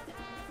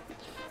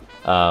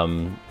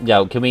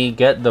 Yeah, can we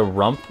get the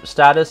rump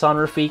status on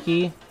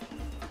Rafiki?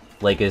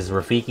 Like, is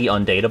Rafiki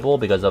undateable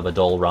because of a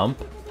dull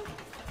rump?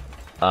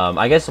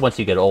 I guess once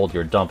you get old,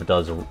 your dump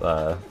does,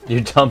 I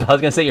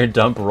was gonna say your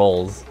dump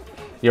rolls.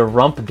 Your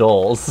rump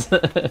dulls.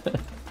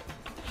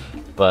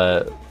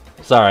 But,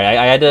 sorry,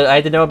 I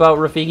had to know about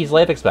Rafiki's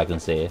life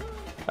expectancy.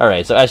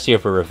 Alright, so S tier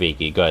for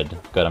Rafiki. Good,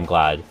 I'm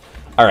glad.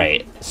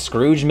 Alright,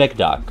 Scrooge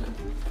McDuck.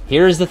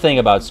 Here's the thing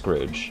about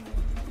Scrooge.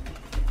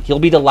 He'll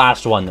be the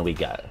last one that we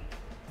get.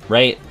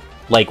 Right?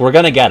 Like, we're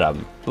gonna get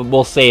him, but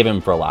we'll save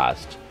him for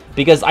last.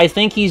 Because I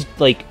think he's,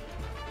 like...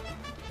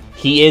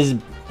 He's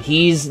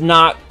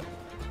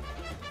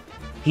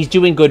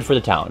doing good for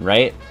the town,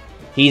 right?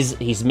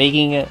 He's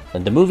making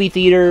the movie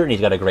theater, and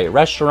he's got a great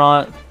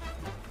restaurant.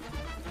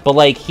 But,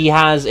 like, he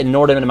has an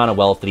inordinate amount of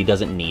wealth that he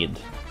doesn't need.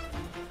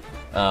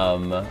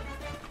 So,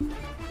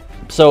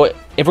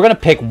 if we're gonna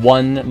pick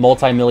one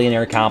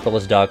multi-millionaire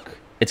capitalist duck,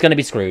 it's gonna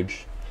be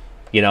Scrooge.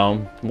 You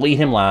know? We'll eat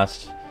him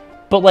last.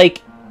 But,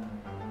 like,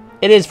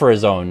 it is for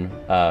his own,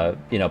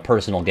 you know,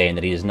 personal gain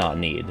that he does not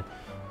need.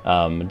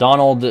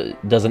 Donald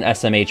doesn't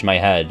SMH my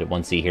head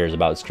once he hears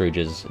about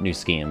Scrooge's new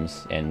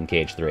schemes in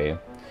KH3.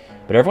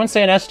 But everyone's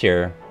saying S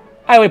tier.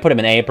 I would put him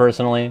in A,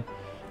 personally.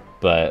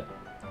 But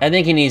I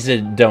think he needs to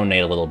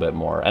donate a little bit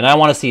more. And I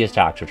want to see his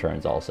tax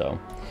returns, also.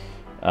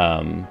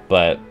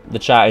 But the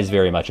chat is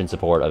very much in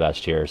support of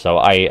S tier, so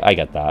I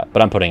get that.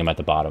 But I'm putting him at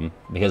the bottom,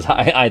 because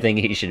I think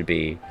he should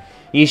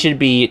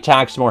be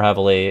taxed more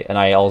heavily, and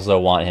I also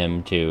want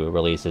him to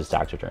release his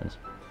tax returns.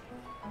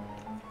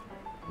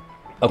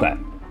 Okay.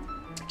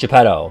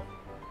 Geppetto.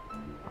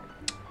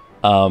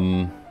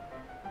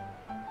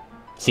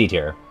 C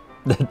tier.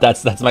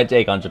 That's my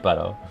take on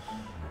Geppetto.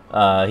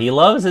 He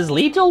loves his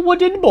little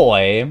wooden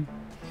boy.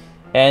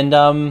 And,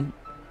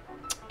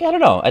 yeah, I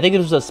don't know. I think it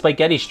was a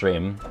Spaghetti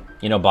stream.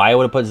 You know, Bio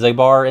would have put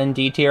Zigbar in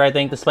D tier. I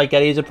think the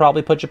Spaghettis would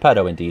probably put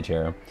Geppetto in D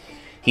tier.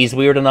 He's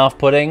weird and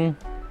off-putting.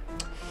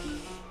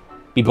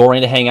 Be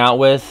boring to hang out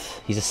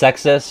with. He's a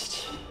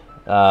sexist.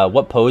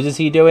 What pose is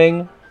he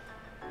doing?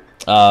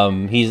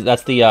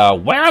 That's the,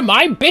 where are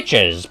my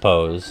bitches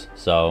pose.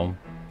 So,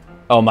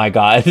 oh my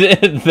god.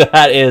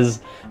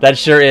 That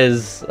sure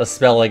is a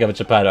spelling of a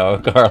Geppetto,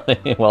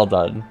 Carly. Well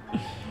done.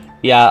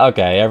 Yeah,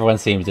 okay. Everyone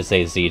seems to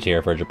say C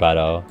tier for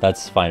Geppetto.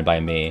 That's fine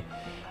by me.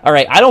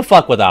 Alright, I don't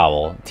fuck with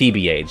Owl,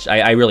 TBH.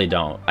 I really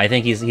don't. I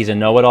think he's a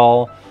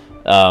know-it-all.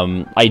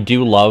 I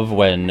do love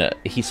when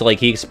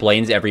he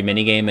explains every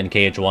minigame in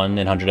KH1 and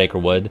 100 Acre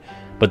Wood,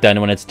 but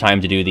then when it's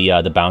time to do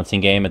the bouncing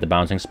game at the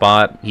bouncing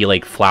spot, he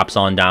like flaps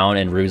on down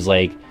and Rue's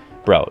like,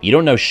 bro, you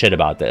don't know shit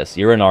about this.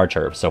 You're in our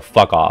turf, so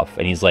fuck off.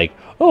 And he's like,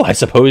 oh, I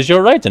suppose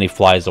you're right, and he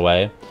flies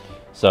away.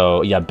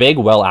 So yeah, big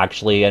well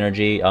actually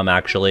energy.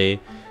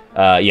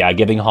 Yeah,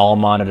 giving hall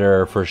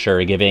monitor for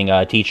sure. Giving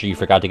teacher, you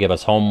forgot to give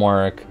us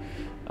homework.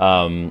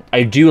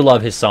 I do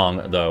love his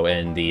song, though,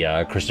 in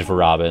the Christopher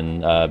Robin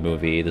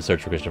movie, The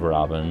Search for Christopher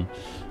Robin.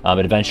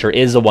 Adventure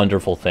is a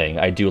wonderful thing.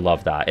 I do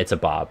love that. It's a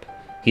bop.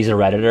 He's a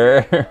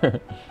Redditor.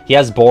 He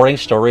has boring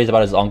stories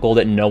about his uncle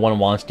that no one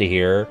wants to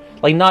hear.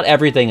 Like, not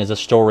everything is a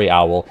story,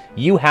 Owl.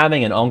 You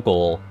having an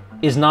uncle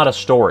is not a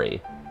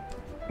story.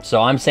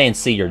 So I'm saying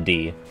C or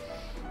D.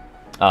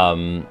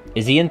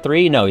 Is he in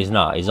 3? No, he's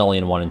not. He's only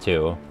in 1 and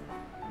 2.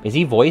 Is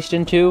he voiced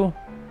in 2?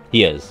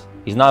 He is.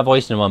 He's not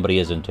voiced in 1, but he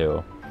is in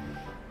 2.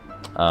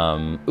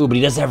 Ooh, but he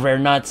does have rare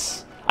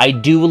nuts. I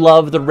do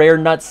love the rare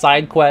nuts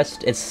side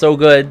quest. It's so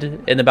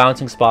good in the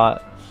bouncing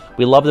spot.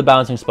 We love the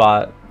bouncing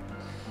spot.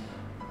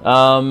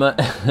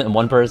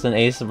 One person,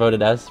 Ace,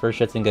 voted S for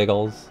shits and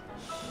giggles.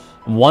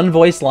 One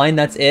voice line,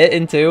 that's it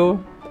in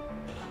 2?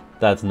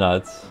 That's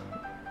nuts.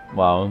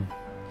 Wow.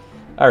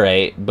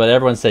 Alright, but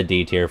everyone said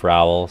D tier for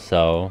Owl,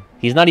 so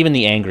he's not even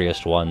the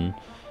angriest one.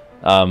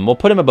 We'll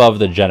put him above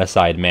the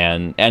Genocide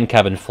Man and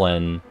Kevin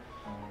Flynn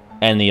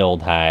and the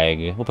Old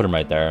Hag. We'll put him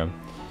right there.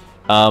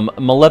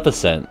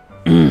 Maleficent.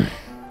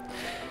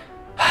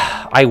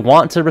 I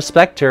want to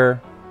respect her.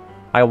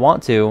 I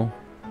want to.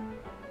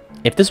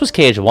 If this was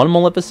KH1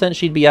 Maleficent,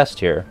 she'd be S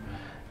tier.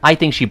 I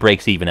think she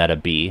breaks even at a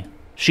B.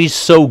 She's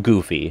so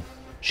goofy.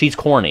 She's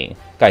corny.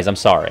 Guys, I'm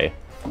sorry.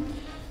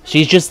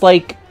 She's just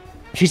like...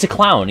 She's a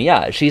clown.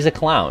 Yeah, she's a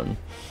clown.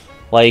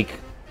 Like,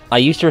 I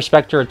used to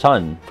respect her a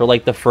ton for,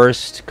 like, the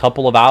first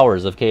couple of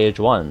hours of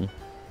KH1.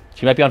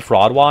 She might be on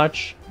Fraud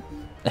Watch.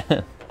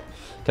 Can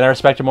I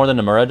respect her more than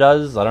Nomura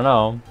does? I don't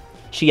know.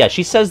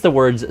 She says the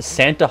words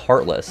Santa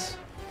Heartless.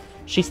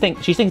 She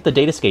thinks the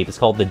date escape is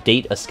called the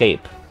date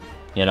escape,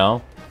 you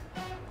know?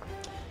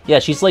 Yeah,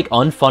 she's like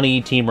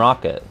unfunny Team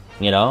Rocket,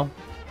 you know?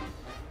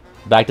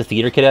 Back to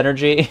theater kid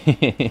energy.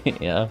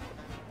 Yeah.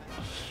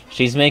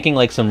 She's making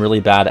like some really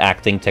bad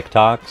acting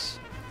TikToks.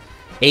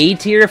 A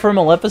tier for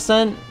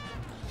Maleficent?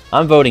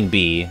 I'm voting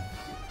B.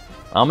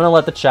 I'm gonna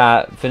let the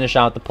chat finish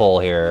out the poll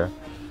here.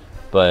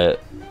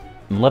 But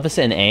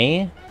Maleficent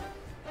A?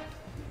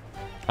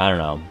 I don't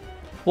know.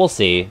 We'll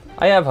see.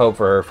 I have hope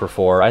for her for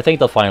 4. I think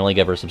they'll finally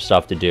give her some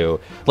stuff to do.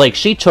 Like,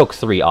 she took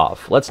 3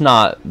 off. Let's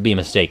not be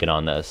mistaken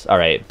on this.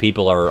 Alright,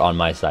 people are on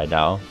my side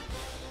now.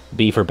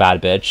 B for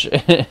bad bitch.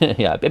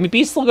 Yeah, I mean,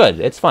 B's still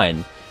good. It's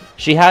fine.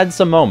 She had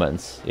some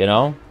moments, you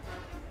know?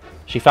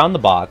 She found the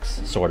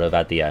box, sort of,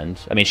 at the end.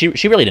 I mean,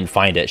 she really didn't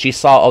find it. She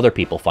saw other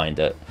people find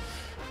it.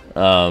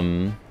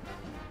 Alright.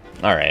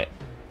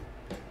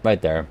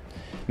 Right there.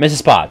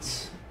 Mrs.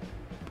 Potts.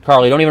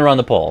 Carly, don't even run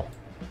the poll.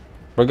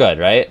 We're good,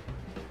 right?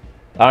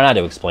 I don't have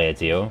to explain it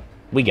to you.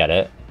 We get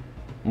it.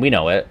 We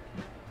know it.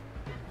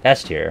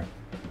 S tier.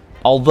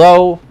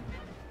 Although,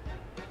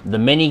 the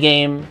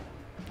minigame,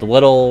 the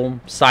little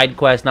side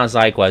quest, not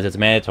side quest, it's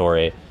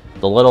mandatory,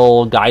 the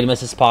little guide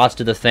Mrs. Potts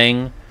to the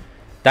thing,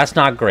 that's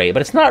not great,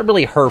 but it's not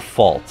really her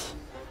fault.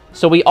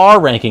 So we are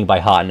ranking by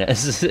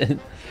hotness.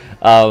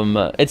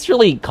 It's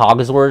really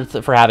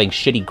Cogsworth for having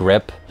shitty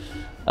grip.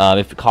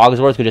 If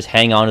Cogsworth could just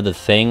hang on to the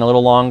thing a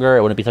little longer,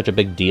 it wouldn't be such a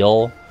big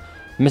deal.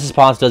 Mrs.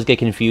 Potts does get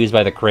confused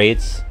by the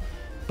crates,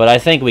 but I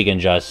think we can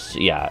just,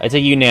 yeah, it's a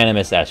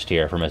unanimous S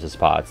tier for Mrs.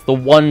 Potts. The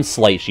one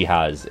slight she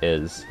has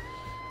is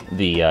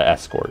the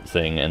escort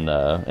thing in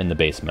the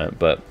basement,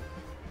 but...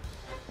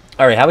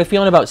 Alright, how are we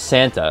feeling about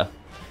Santa?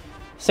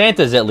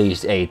 Santa's at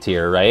least A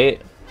tier,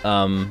 right?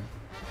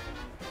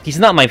 He's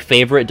not my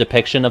favorite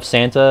depiction of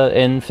Santa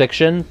in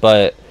fiction,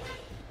 but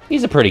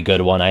he's a pretty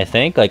good one, I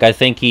think. Like, I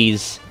think he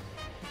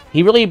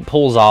really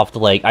pulls off the,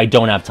 like, I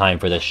don't have time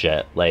for this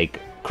shit. Like,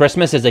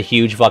 Christmas is a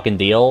huge fucking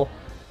deal,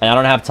 and I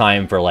don't have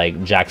time for,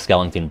 like, Jack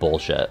Skellington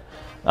bullshit.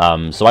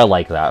 So I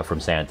like that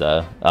from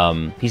Santa.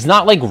 He's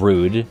not, like,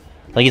 rude.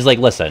 Like, he's like,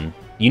 listen,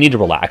 you need to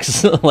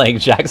relax. Like,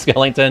 Jack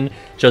Skellington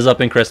shows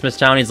up in Christmas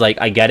Town, he's like,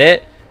 I get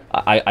it.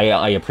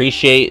 I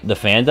appreciate the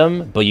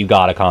fandom, but you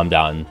gotta calm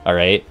down,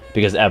 alright?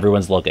 Because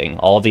everyone's looking.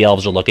 All of the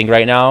elves are looking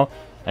right now,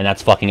 and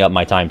that's fucking up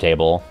my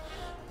timetable.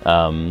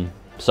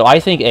 So I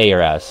think A or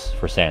S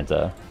for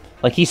Santa.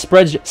 Like, he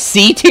spreads...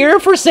 C tier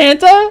for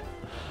Santa?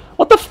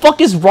 What the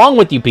fuck is wrong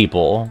with you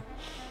people?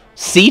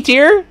 C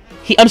tier?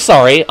 I'm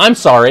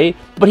sorry,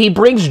 but he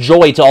brings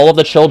joy to all of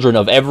the children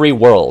of every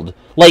world.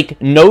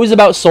 Like, knows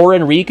about Sora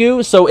and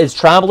Riku, so is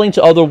traveling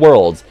to other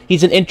worlds.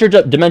 He's an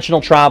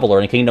interdimensional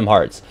traveler in Kingdom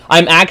Hearts.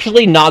 I'm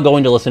actually not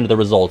going to listen to the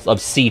results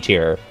of C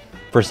tier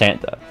for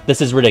Santa.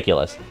 This is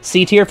ridiculous.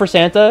 C tier for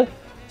Santa?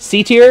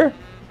 C tier?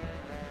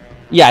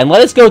 Yeah, and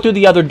let us go through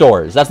the other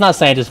doors. That's not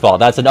Santa's fault.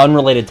 That's an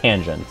unrelated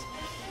tangent.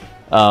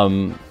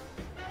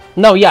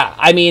 No, yeah,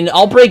 I mean,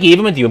 I'll break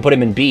even with you and put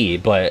him in B,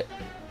 but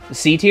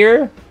C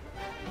tier?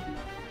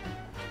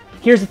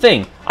 Here's the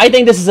thing. I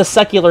think this is a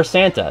secular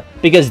Santa.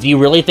 Because do you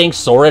really think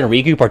Sora and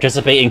Riku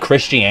participate in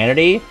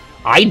Christianity?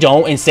 I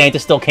don't, and Santa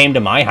still came to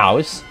my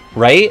house,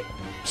 right?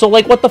 So,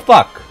 like, what the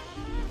fuck?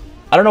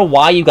 I don't know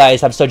why you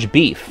guys have such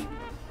beef.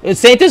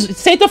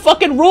 Santa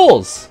fucking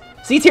rules!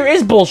 C tier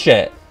is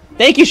bullshit.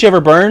 Thank you,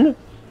 Shiverburn.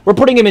 We're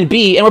putting him in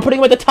B, and we're putting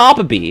him at the top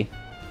of B.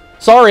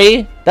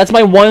 Sorry, that's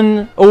my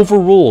one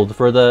overruled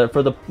for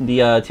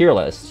the tier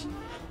list.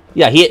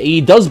 Yeah, he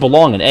does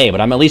belong in A,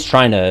 but I'm at least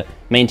trying to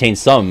maintain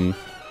some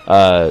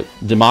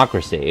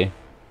democracy.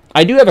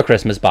 I do have a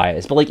Christmas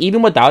bias, but like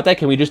even without that,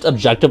 can we just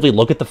objectively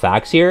look at the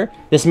facts here?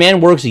 This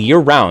man works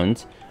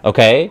year-round,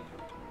 okay?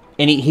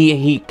 And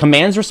he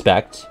commands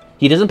respect.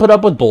 He doesn't put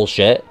up with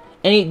bullshit,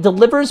 and he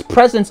delivers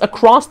presents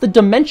across the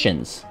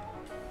dimensions.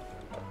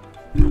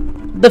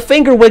 The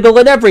finger wiggle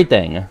and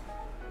everything.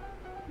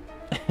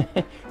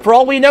 For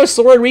all we know,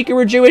 Sora and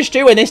Riku are Jewish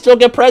too, and they still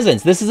get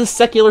presents. This is a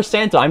secular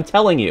Santa, I'm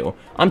telling you.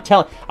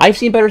 I've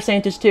seen better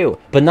Santas too,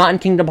 but not in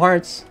Kingdom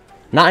Hearts.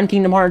 Not in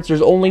Kingdom Hearts,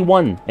 there's only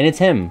one, and it's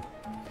him.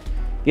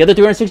 The other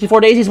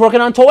 364 days, he's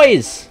working on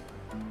toys.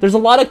 There's a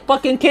lot of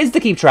fucking kids to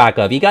keep track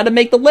of. You gotta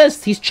make the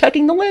list. He's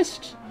checking the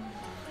list.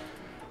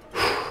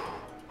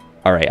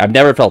 Alright, I've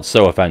never felt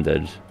so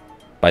offended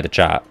by the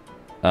chat.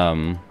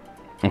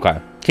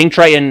 Okay. King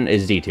Triton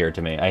is D tier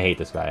to me. I hate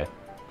this guy.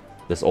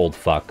 This old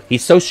fuck.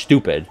 He's so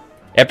stupid.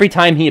 Every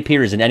time he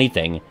appears in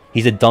anything,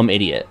 he's a dumb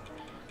idiot.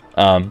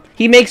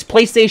 He makes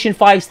PlayStation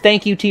 5's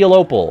Thank You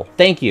Teolopal.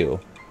 Thank you.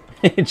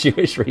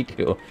 Jewish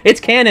Riku. It's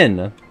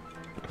canon.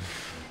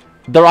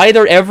 They're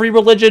either every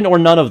religion or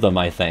none of them,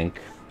 I think.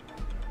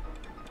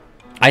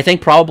 I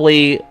think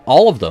probably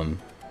all of them.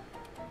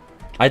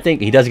 I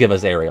think he does give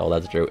us Ariel,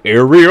 that's true.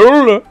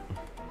 Ariel!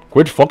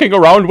 Quit fucking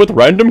around with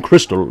random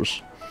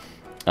crystals.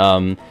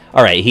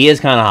 Alright, he is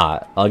kind of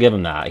hot. I'll give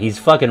him that. He's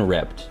fucking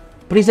ripped.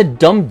 But he's a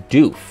dumb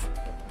doof.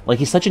 Like,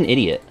 he's such an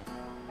idiot.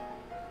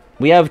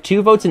 We have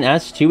 2 votes in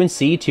S, 2 in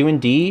C, 2 in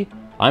D.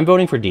 I'm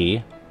voting for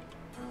D.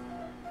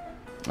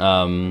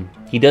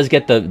 He does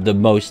get the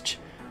most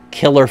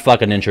killer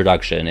fucking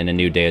introduction in A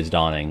New Day is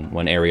Dawning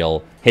when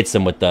Ariel hits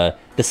him with the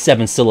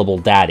 7-syllable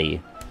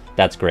daddy.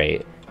 That's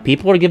great.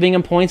 People are giving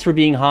him points for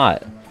being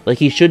hot. Like,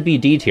 he should be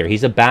D tier.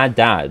 He's a bad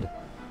dad.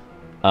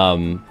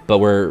 But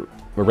we're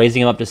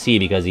raising him up to C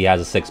because he has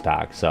a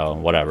 6-pack, so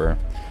whatever.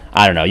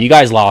 I don't know. You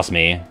guys lost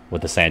me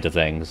with the Santa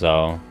thing,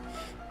 so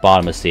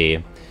bottom of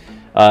C.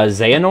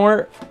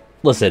 Xehanort,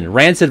 listen,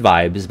 rancid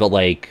vibes, but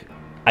like,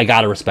 I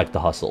gotta respect the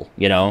hustle,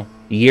 you know?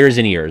 Years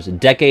and years,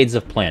 decades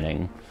of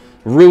planning.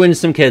 Ruined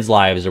some kids'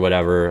 lives or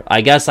whatever.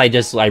 I guess I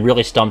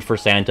really stumped for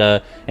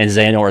Santa, and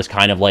Xehanort is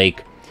kind of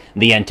like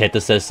the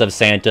antithesis of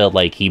Santa.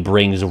 Like, he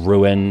brings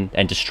ruin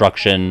and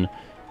destruction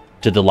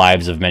to the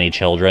lives of many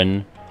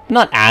children.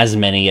 Not as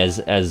many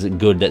as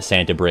good that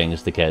Santa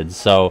brings to kids.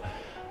 So,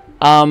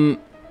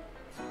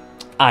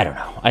 I don't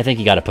know. I think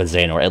you gotta put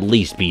Xehanort at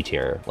least B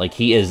tier. Like,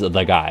 he is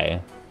the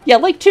guy. Yeah,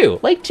 like 2,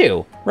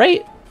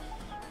 right?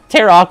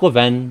 Terra, Aqua,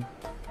 Ven.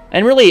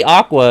 And really,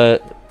 Aqua,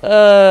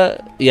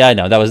 yeah, I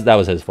know, that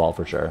was his fault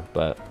for sure,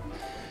 but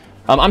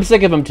I'm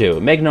sick of him too,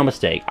 make no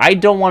mistake. I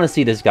don't want to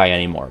see this guy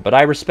anymore, but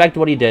I respect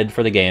what he did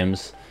for the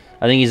games.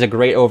 I think he's a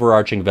great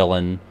overarching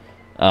villain.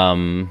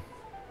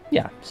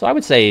 Yeah, so I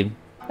would say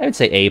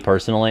A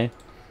personally.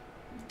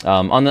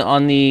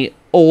 On the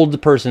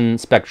old person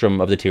spectrum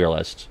of the tier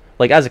list.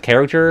 Like, as a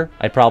character,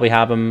 I'd probably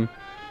have him,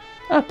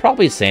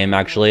 probably same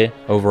actually.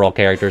 Overall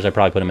characters, I'd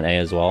probably put him in A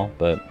as well,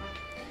 but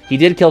he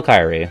did kill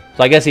Kairi,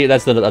 so I guess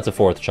that's a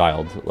 4th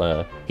child.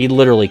 He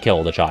literally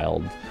killed a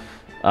child.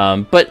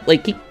 But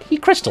like he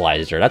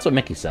crystallized her. That's what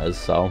Mickey says.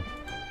 So,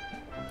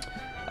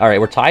 all right,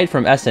 we're tied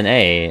from S and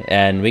A,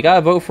 and we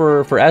gotta vote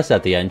for S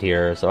at the end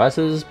here. So S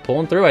is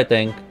pulling through, I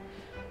think.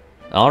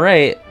 All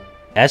right,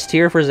 S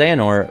tier for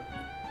Xehanort.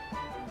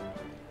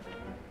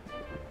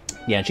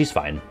 Yeah, and she's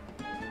fine.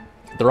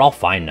 They're all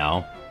fine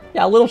now.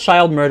 Yeah, a little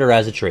child murder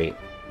as a trait.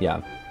 Yeah.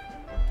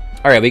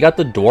 All right, we got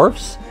the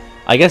dwarfs.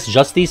 I guess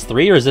just these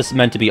 3, or is this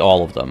meant to be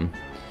all of them?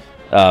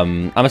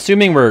 I'm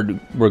assuming we're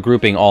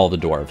grouping all of the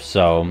dwarfs.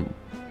 So,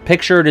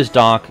 pictured is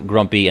Doc,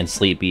 Grumpy, and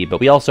Sleepy, but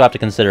we also have to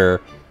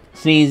consider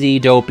Sneezy,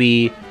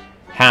 Dopey,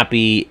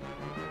 Happy,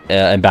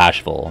 and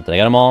Bashful. Did I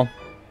get them all?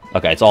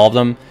 Okay, it's all of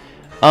them.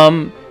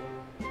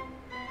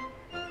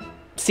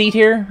 C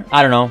tier?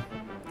 I don't know.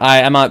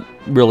 I'm not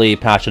really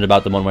passionate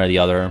about them one way or the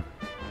other.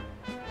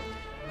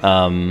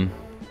 Yeah,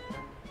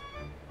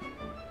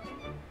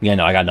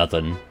 no, I got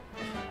nothing.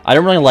 I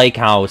don't really like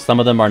how some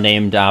of them are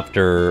named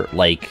after,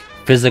 like,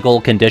 physical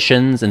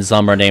conditions, and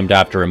some are named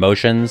after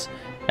emotions,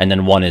 and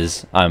then one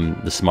is,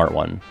 I'm the smart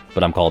one,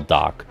 but I'm called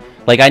Doc.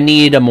 Like, I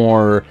need a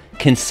more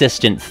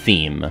consistent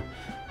theme.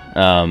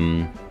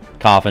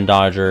 Coffin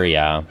Dodger,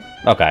 yeah.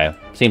 Okay,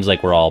 seems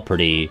like we're all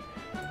pretty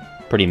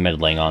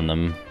middling on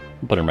them.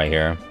 I'll put him right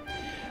here.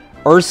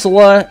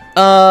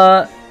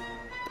 Ursula,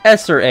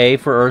 S or A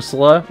for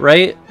Ursula,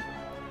 right?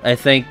 I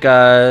think,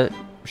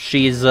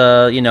 she's,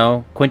 you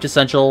know,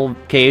 quintessential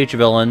KH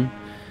villain.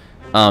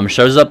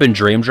 Shows up in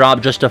Dream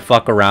Drop just to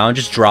fuck around,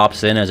 just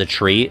drops in as a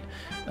treat.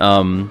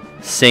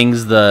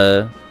 Sings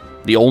the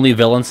only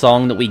villain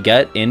song that we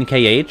get in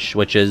KH,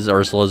 which is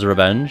Ursula's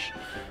Revenge.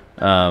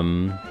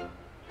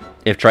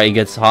 If Triton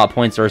gets hot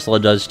points, Ursula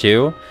does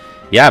too.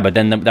 Yeah, but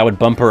then that would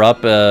bump her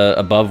up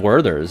above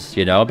Werther's,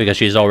 you know, because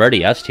she's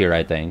already S tier,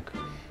 I think.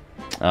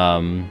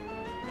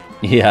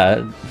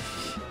 Yeah.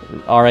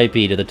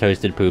 R.I.P. to the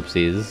Toasted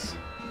Poopsies.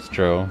 It's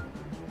true.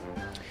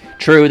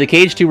 True, the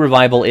KH2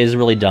 revival is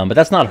really dumb, but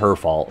that's not her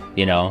fault,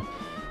 you know?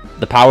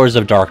 The powers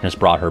of darkness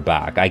brought her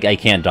back. I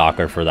can't dock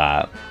her for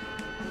that.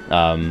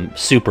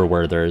 Super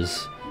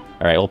Werther's.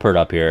 Alright, we'll put it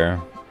up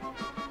here.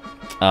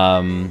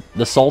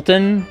 The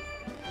Sultan...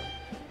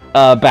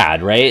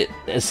 bad, right?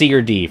 C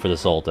or D for the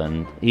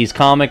Sultan. He's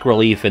comic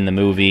relief in the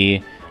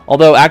movie.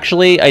 Although,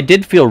 actually, I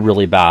did feel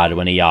really bad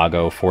when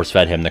Iago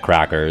force-fed him the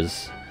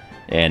crackers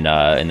in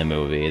the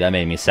movie. That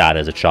made me sad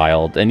as a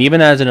child, and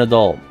even as an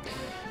adult.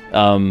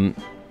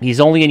 He's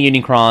only in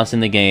Union Cross in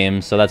the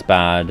game, so that's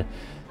bad.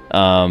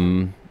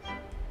 I'm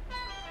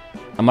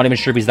not even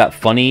sure if he's that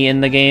funny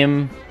in the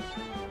game.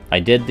 I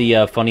did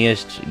the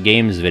funniest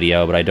games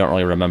video, but I don't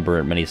really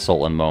remember many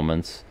Sultan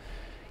moments.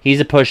 He's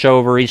a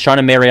pushover. He's trying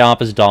to marry off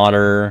his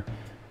daughter.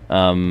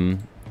 I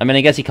mean,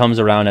 I guess he comes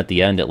around at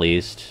the end, at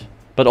least.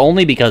 But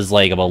only because,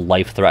 like, of a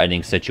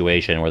life-threatening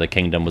situation where the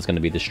kingdom was going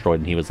to be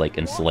destroyed and he was, like,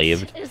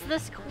 enslaved. What is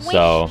this question?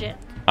 So,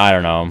 I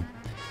don't know.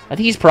 I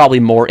think he's probably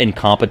more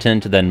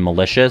incompetent than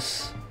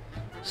malicious.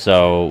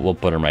 So, we'll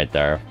put him right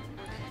there.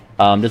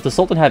 Does the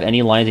Sultan have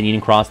any lines in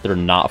Union Cross that are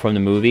not from the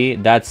movie?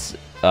 That's,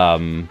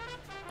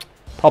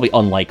 probably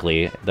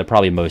unlikely. They're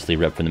probably mostly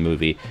ripped from the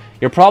movie.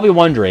 You're probably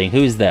wondering,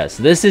 who's this?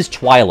 This is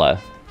Twyla.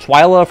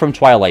 Twyla from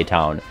Twilight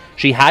Town.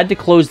 She had to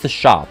close the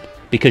shop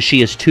because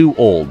she is too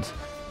old.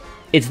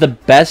 It's the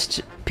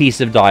best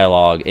piece of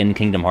dialogue in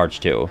Kingdom Hearts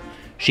 2.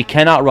 She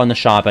cannot run the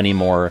shop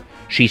anymore.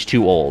 She's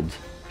too old.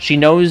 She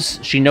knows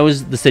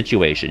the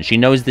situation. She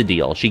knows the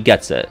deal. She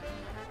gets it.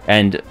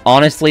 And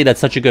honestly,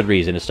 that's such a good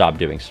reason to stop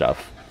doing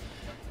stuff.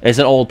 It's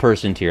an old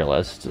person tier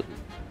list.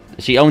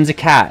 She owns a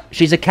cat.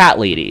 She's a cat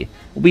lady.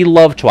 We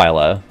love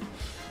Twyla.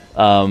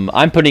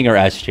 I'm putting her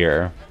S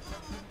tier.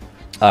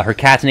 Her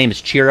cat's name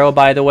is Chiro,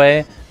 by the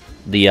way.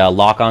 The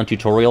lock-on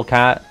tutorial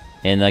cat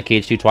in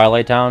KH2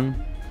 Twilight Town.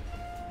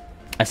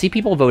 I see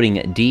people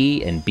voting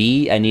D and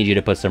B. I need you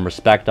to put some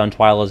respect on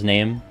Twyla's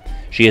name.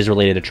 She is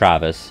related to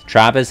Travis.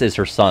 Travis is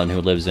her son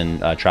who lives in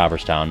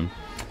Traverse Town.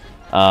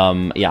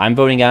 Yeah, I'm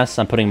voting S.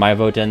 I'm putting my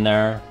vote in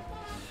there.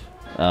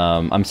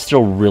 I'm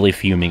still really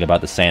fuming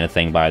about the Santa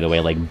thing, by the way.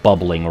 Like,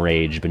 bubbling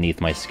rage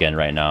beneath my skin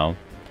right now.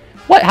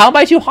 What? How am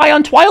I too high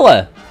on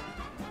Twyla?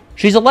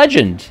 She's a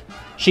legend.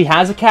 She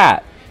has a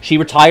cat. She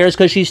retires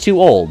because she's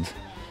too old.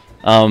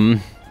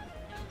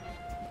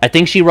 I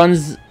think she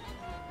runs...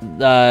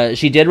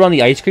 she did run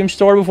the ice cream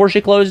store before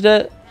she closed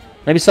it.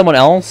 Maybe someone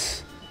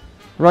else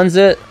runs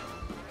it.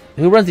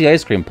 Who runs the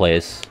ice cream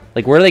place?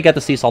 Like, where do they get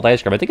the sea salt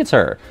ice cream? I think it's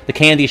her. The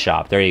candy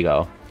shop. There you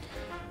go.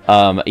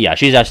 Yeah,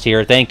 she's S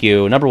tier. Thank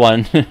you. Number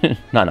one.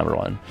 Not number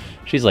one.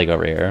 She's, like,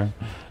 over here.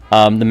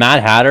 The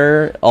Mad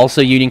Hatter,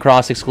 also Union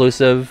Cross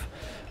exclusive.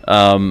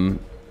 I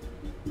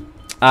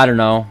don't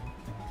know.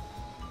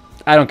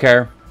 I don't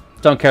care.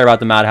 Don't care about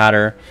the Mad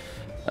Hatter.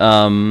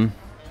 I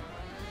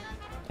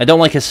don't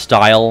like his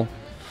style.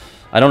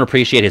 I don't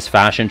appreciate his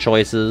fashion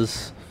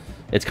choices.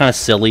 It's kind of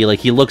silly. Like,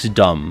 he looks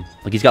dumb.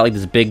 Like, he's got, like,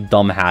 this big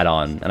dumb hat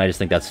on, and I just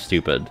think that's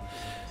stupid.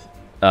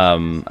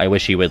 I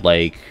wish he would,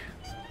 like,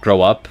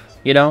 grow up,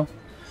 you know?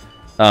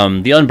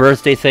 The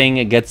unbirthday thing,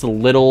 it gets a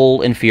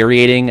little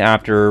infuriating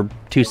after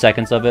 2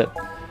 seconds of it.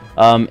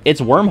 It's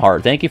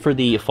Wormheart. Thank you for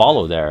the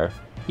follow there.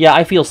 Yeah,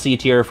 I feel C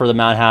tier for the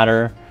Mad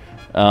Hatter.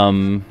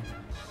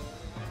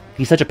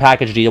 He's such a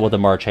package deal with the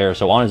March Hare,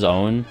 so on his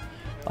own...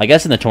 I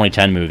guess in the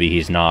 2010 movie,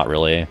 he's not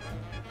really.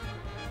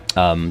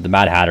 The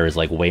Mad Hatter is,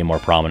 like, way more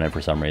prominent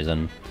for some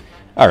reason.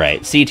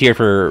 Alright, C tier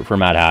for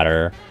Mad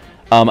Hatter.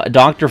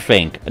 Dr.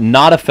 Fink,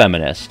 not a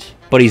feminist,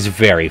 but he's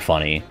very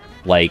funny.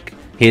 Like,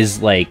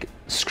 his, like,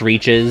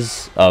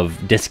 screeches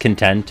of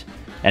discontent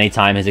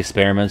anytime his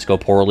experiments go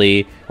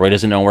poorly, or he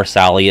doesn't know where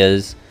Sally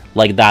is.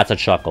 Like, that's a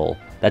chuckle.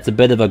 That's a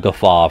bit of a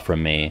guffaw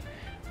from me.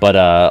 But,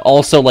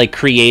 also, like,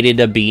 created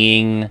a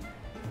being,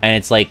 and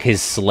it's, like,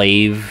 his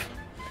slave...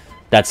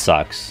 That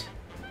sucks.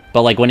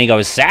 But, like, when he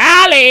goes,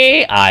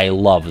 Sally! I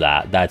love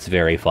that. That's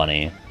very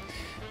funny.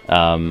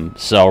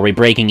 So, are we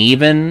breaking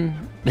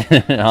even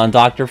on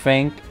Dr.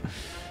 Fink?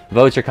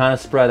 Votes are kind of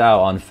spread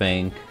out on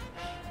Fink.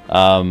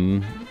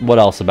 What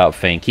else about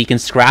Fink? He can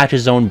scratch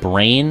his own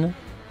brain.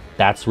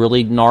 That's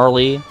really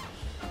gnarly.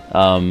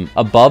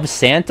 Above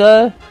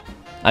Santa?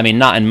 I mean,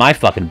 not in my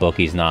fucking book,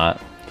 he's not.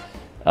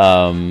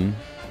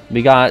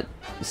 We got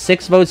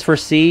 6 votes for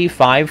C,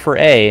 5 for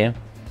A.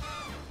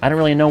 I don't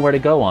really know where to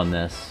go on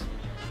this.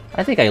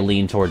 I think I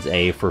lean towards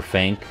A for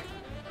Fink.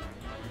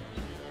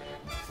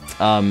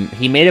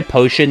 He made a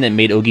potion that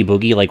made Oogie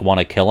Boogie, like, want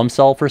to kill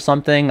himself or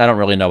something. I don't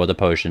really know what the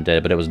potion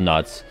did, but it was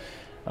nuts.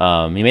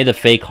 He made the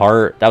fake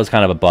heart. That was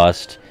kind of a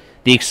bust.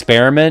 The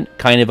experiment,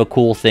 kind of a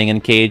cool thing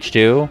in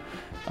KH2.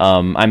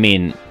 I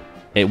mean,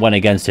 it went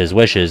against his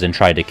wishes and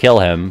tried to kill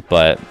him,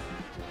 but,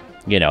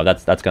 you know,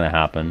 that's going to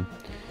happen.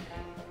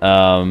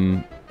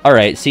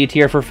 Alright, C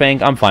tier for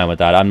Fink. I'm fine with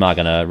that. I'm not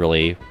going to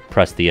really...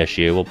 press the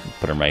issue. We'll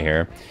put him right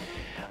here.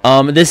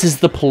 This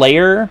is the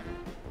player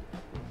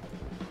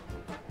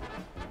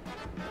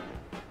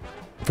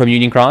from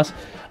Union Cross.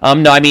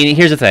 No, I mean,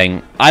 here's the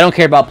thing. I don't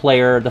care about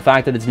player. The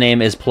fact that its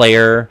name is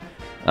player.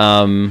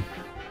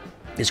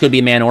 This could be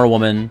a man or a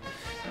woman.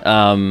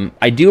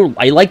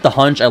 I like the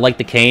hunch. I like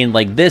the cane.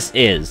 Like, this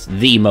is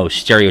the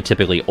most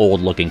stereotypically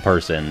old-looking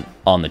person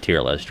on the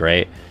tier list,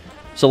 right?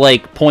 So,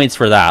 like, points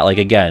for that. Like,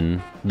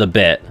 again, the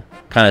bit.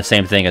 Kind of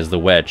same thing as the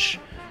witch.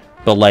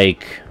 But,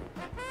 like...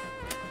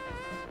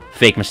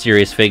 fake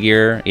mysterious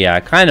figure. Yeah,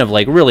 kind of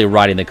like really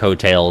riding the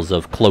coattails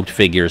of cloaked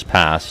figures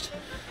past.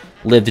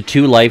 Lived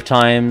 2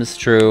 lifetimes,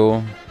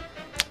 true.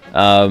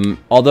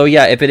 Although,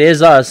 yeah, if it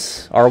is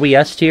us, are we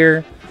S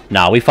tier?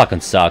 Nah, we fucking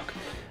suck.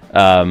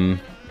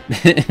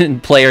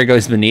 Player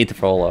goes beneath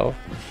Frollo.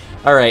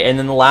 Alright, and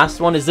then the last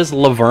one is this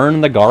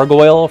Laverne the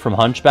Gargoyle from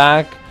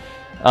Hunchback.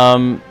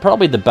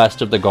 Probably the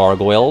best of the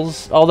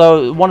gargoyles.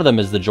 Although, one of them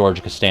is the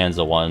George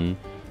Costanza one.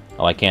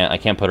 Oh, I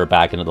can't put her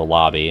back into the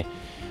lobby.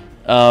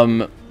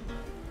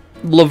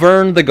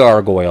 Laverne the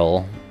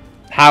Gargoyle.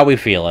 How are we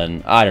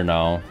feeling? I don't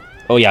know.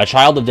 Oh yeah,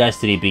 Child of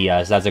Destiny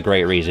BS. That's a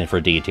great reason for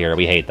D tier.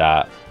 We hate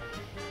that.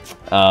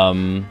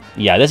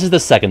 Yeah, this is the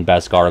second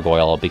best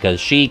Gargoyle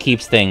because she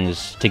keeps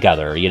things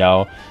together, you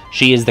know?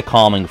 She is the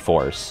calming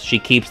force. She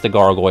keeps the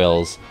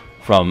gargoyles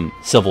from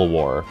civil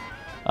war.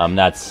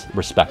 That's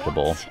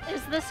respectable. What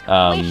is this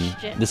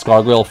question? This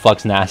gargoyle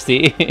fucks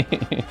nasty.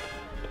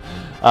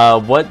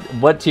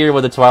 What tier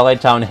would the Twilight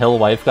Town Hill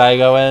wife guy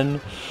go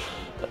in?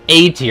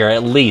 A tier,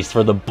 at least,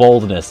 for the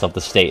boldness of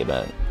the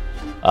statement.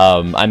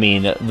 I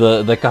mean,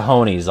 the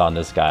cojones on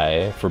this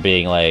guy for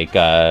being like,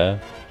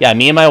 yeah,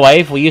 me and my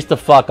wife, we used to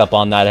fuck up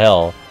on that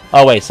hill.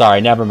 Oh, wait,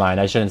 sorry, never mind.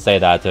 I shouldn't say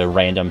that to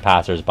random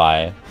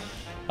passersby.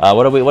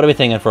 What are we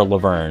thinking for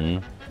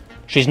Laverne?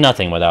 She's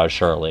nothing without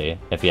Shirley,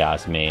 if you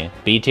ask me.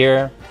 B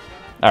tier?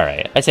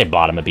 Alright, I say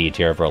bottom of B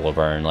tier for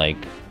Laverne, like,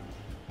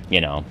 you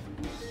know.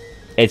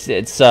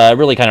 it's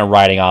really kind of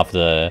riding off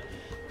the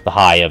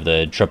high of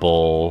the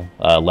triple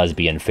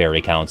lesbian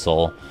fairy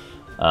council.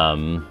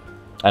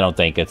 I don't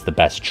think it's the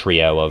best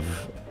trio of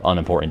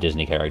unimportant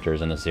Disney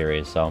characters in the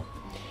series. So,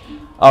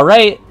 all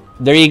right,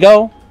 there you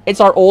go. It's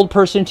our old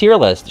person tier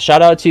list.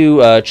 Shout out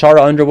to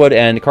Chara Underwood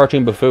and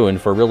Cartoon Buffoon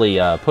for really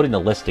putting the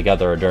list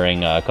together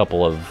during a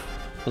couple of...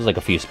 It was like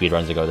a few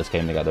speedruns ago this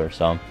came together,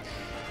 so...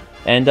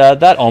 And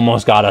that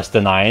almost got us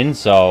to 9,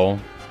 so...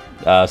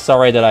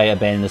 sorry that I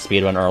abandoned the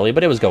speedrun early,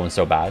 but it was going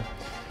so bad.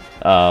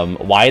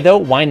 Why, though?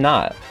 Why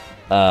not?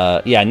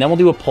 Yeah, and then we'll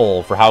do a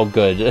poll for how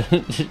good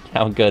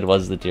how good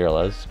was the tier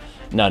list.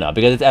 No,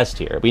 because it's S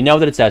tier. We know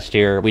that it's S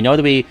tier. We know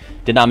that we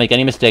did not make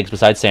any mistakes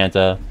besides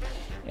Santa.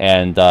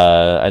 And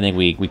I think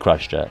we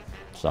crushed it.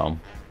 So,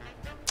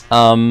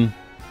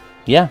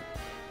 yeah,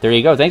 there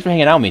you go. Thanks for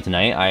hanging out with me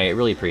tonight. I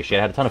really appreciate it.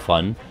 I had a ton of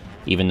fun,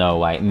 even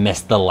though I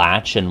missed the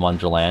latch in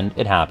Wonderland.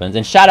 It happens.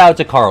 And shout out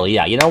to Carly.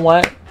 Yeah, you know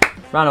what?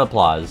 Round of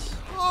applause.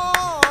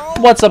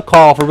 What's up,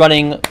 Carl, for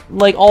running,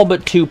 like, all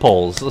but 2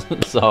 polls.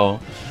 So,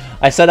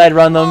 I said I'd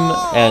run them,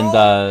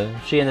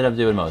 and she ended up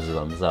doing most of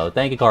them. So,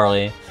 thank you,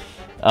 Carly.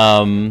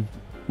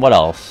 What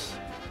else?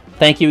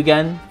 Thank you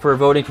again for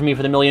voting for me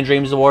for the Million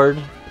Dreams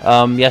Award.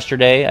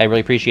 Yesterday. I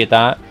really appreciate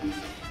that.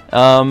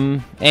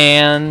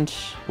 And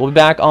we'll be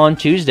back on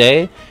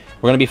Tuesday.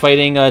 We're going to be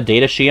fighting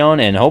Data Shion,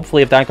 and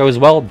hopefully, if that goes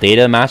well,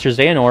 Data Master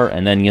Xehanort,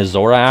 and then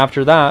Yozora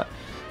after that.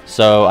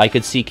 So I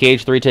could see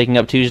KH3 taking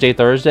up Tuesday,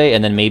 Thursday,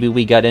 and then maybe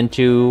we get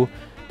into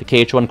the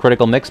KH1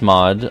 Critical Mix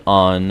mod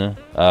on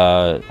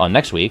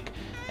next week.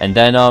 And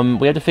then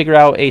we have to figure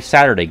out a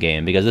Saturday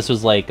game, because this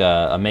was like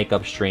a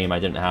makeup stream. I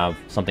didn't have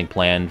something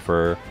planned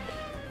for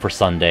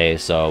Sunday,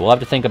 so we'll have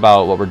to think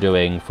about what we're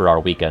doing for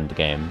our weekend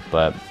game,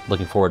 but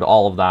looking forward to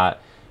all of that.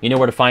 You know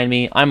where to find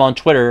me. I'm on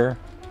Twitter,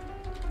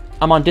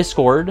 I'm on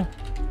Discord, and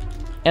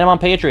I'm on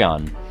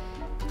Patreon.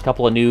 A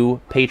couple of new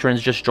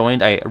patrons just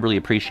joined. I really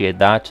appreciate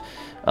that.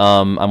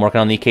 I'm working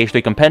on the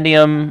KH3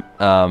 Compendium.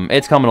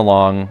 It's coming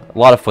along. A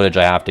lot of footage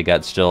I have to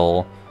get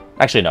still.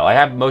 Actually, no, I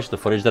have most of the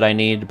footage that I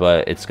need,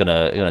 but it's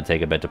gonna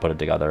take a bit to put it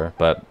together,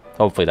 but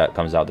hopefully that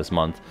comes out this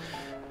month.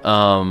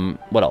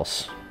 What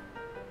else?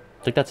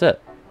 I think that's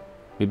it.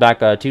 Be back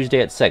Tuesday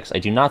at 6. I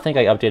do not think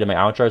I updated my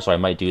outro, so I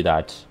might do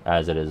that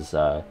as it is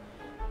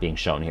being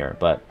shown here.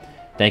 But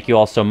thank you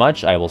all so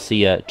much. I will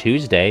see you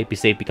Tuesday. Be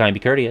safe, be kind, be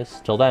courteous.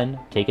 Till then,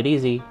 take it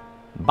easy.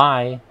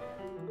 Bye.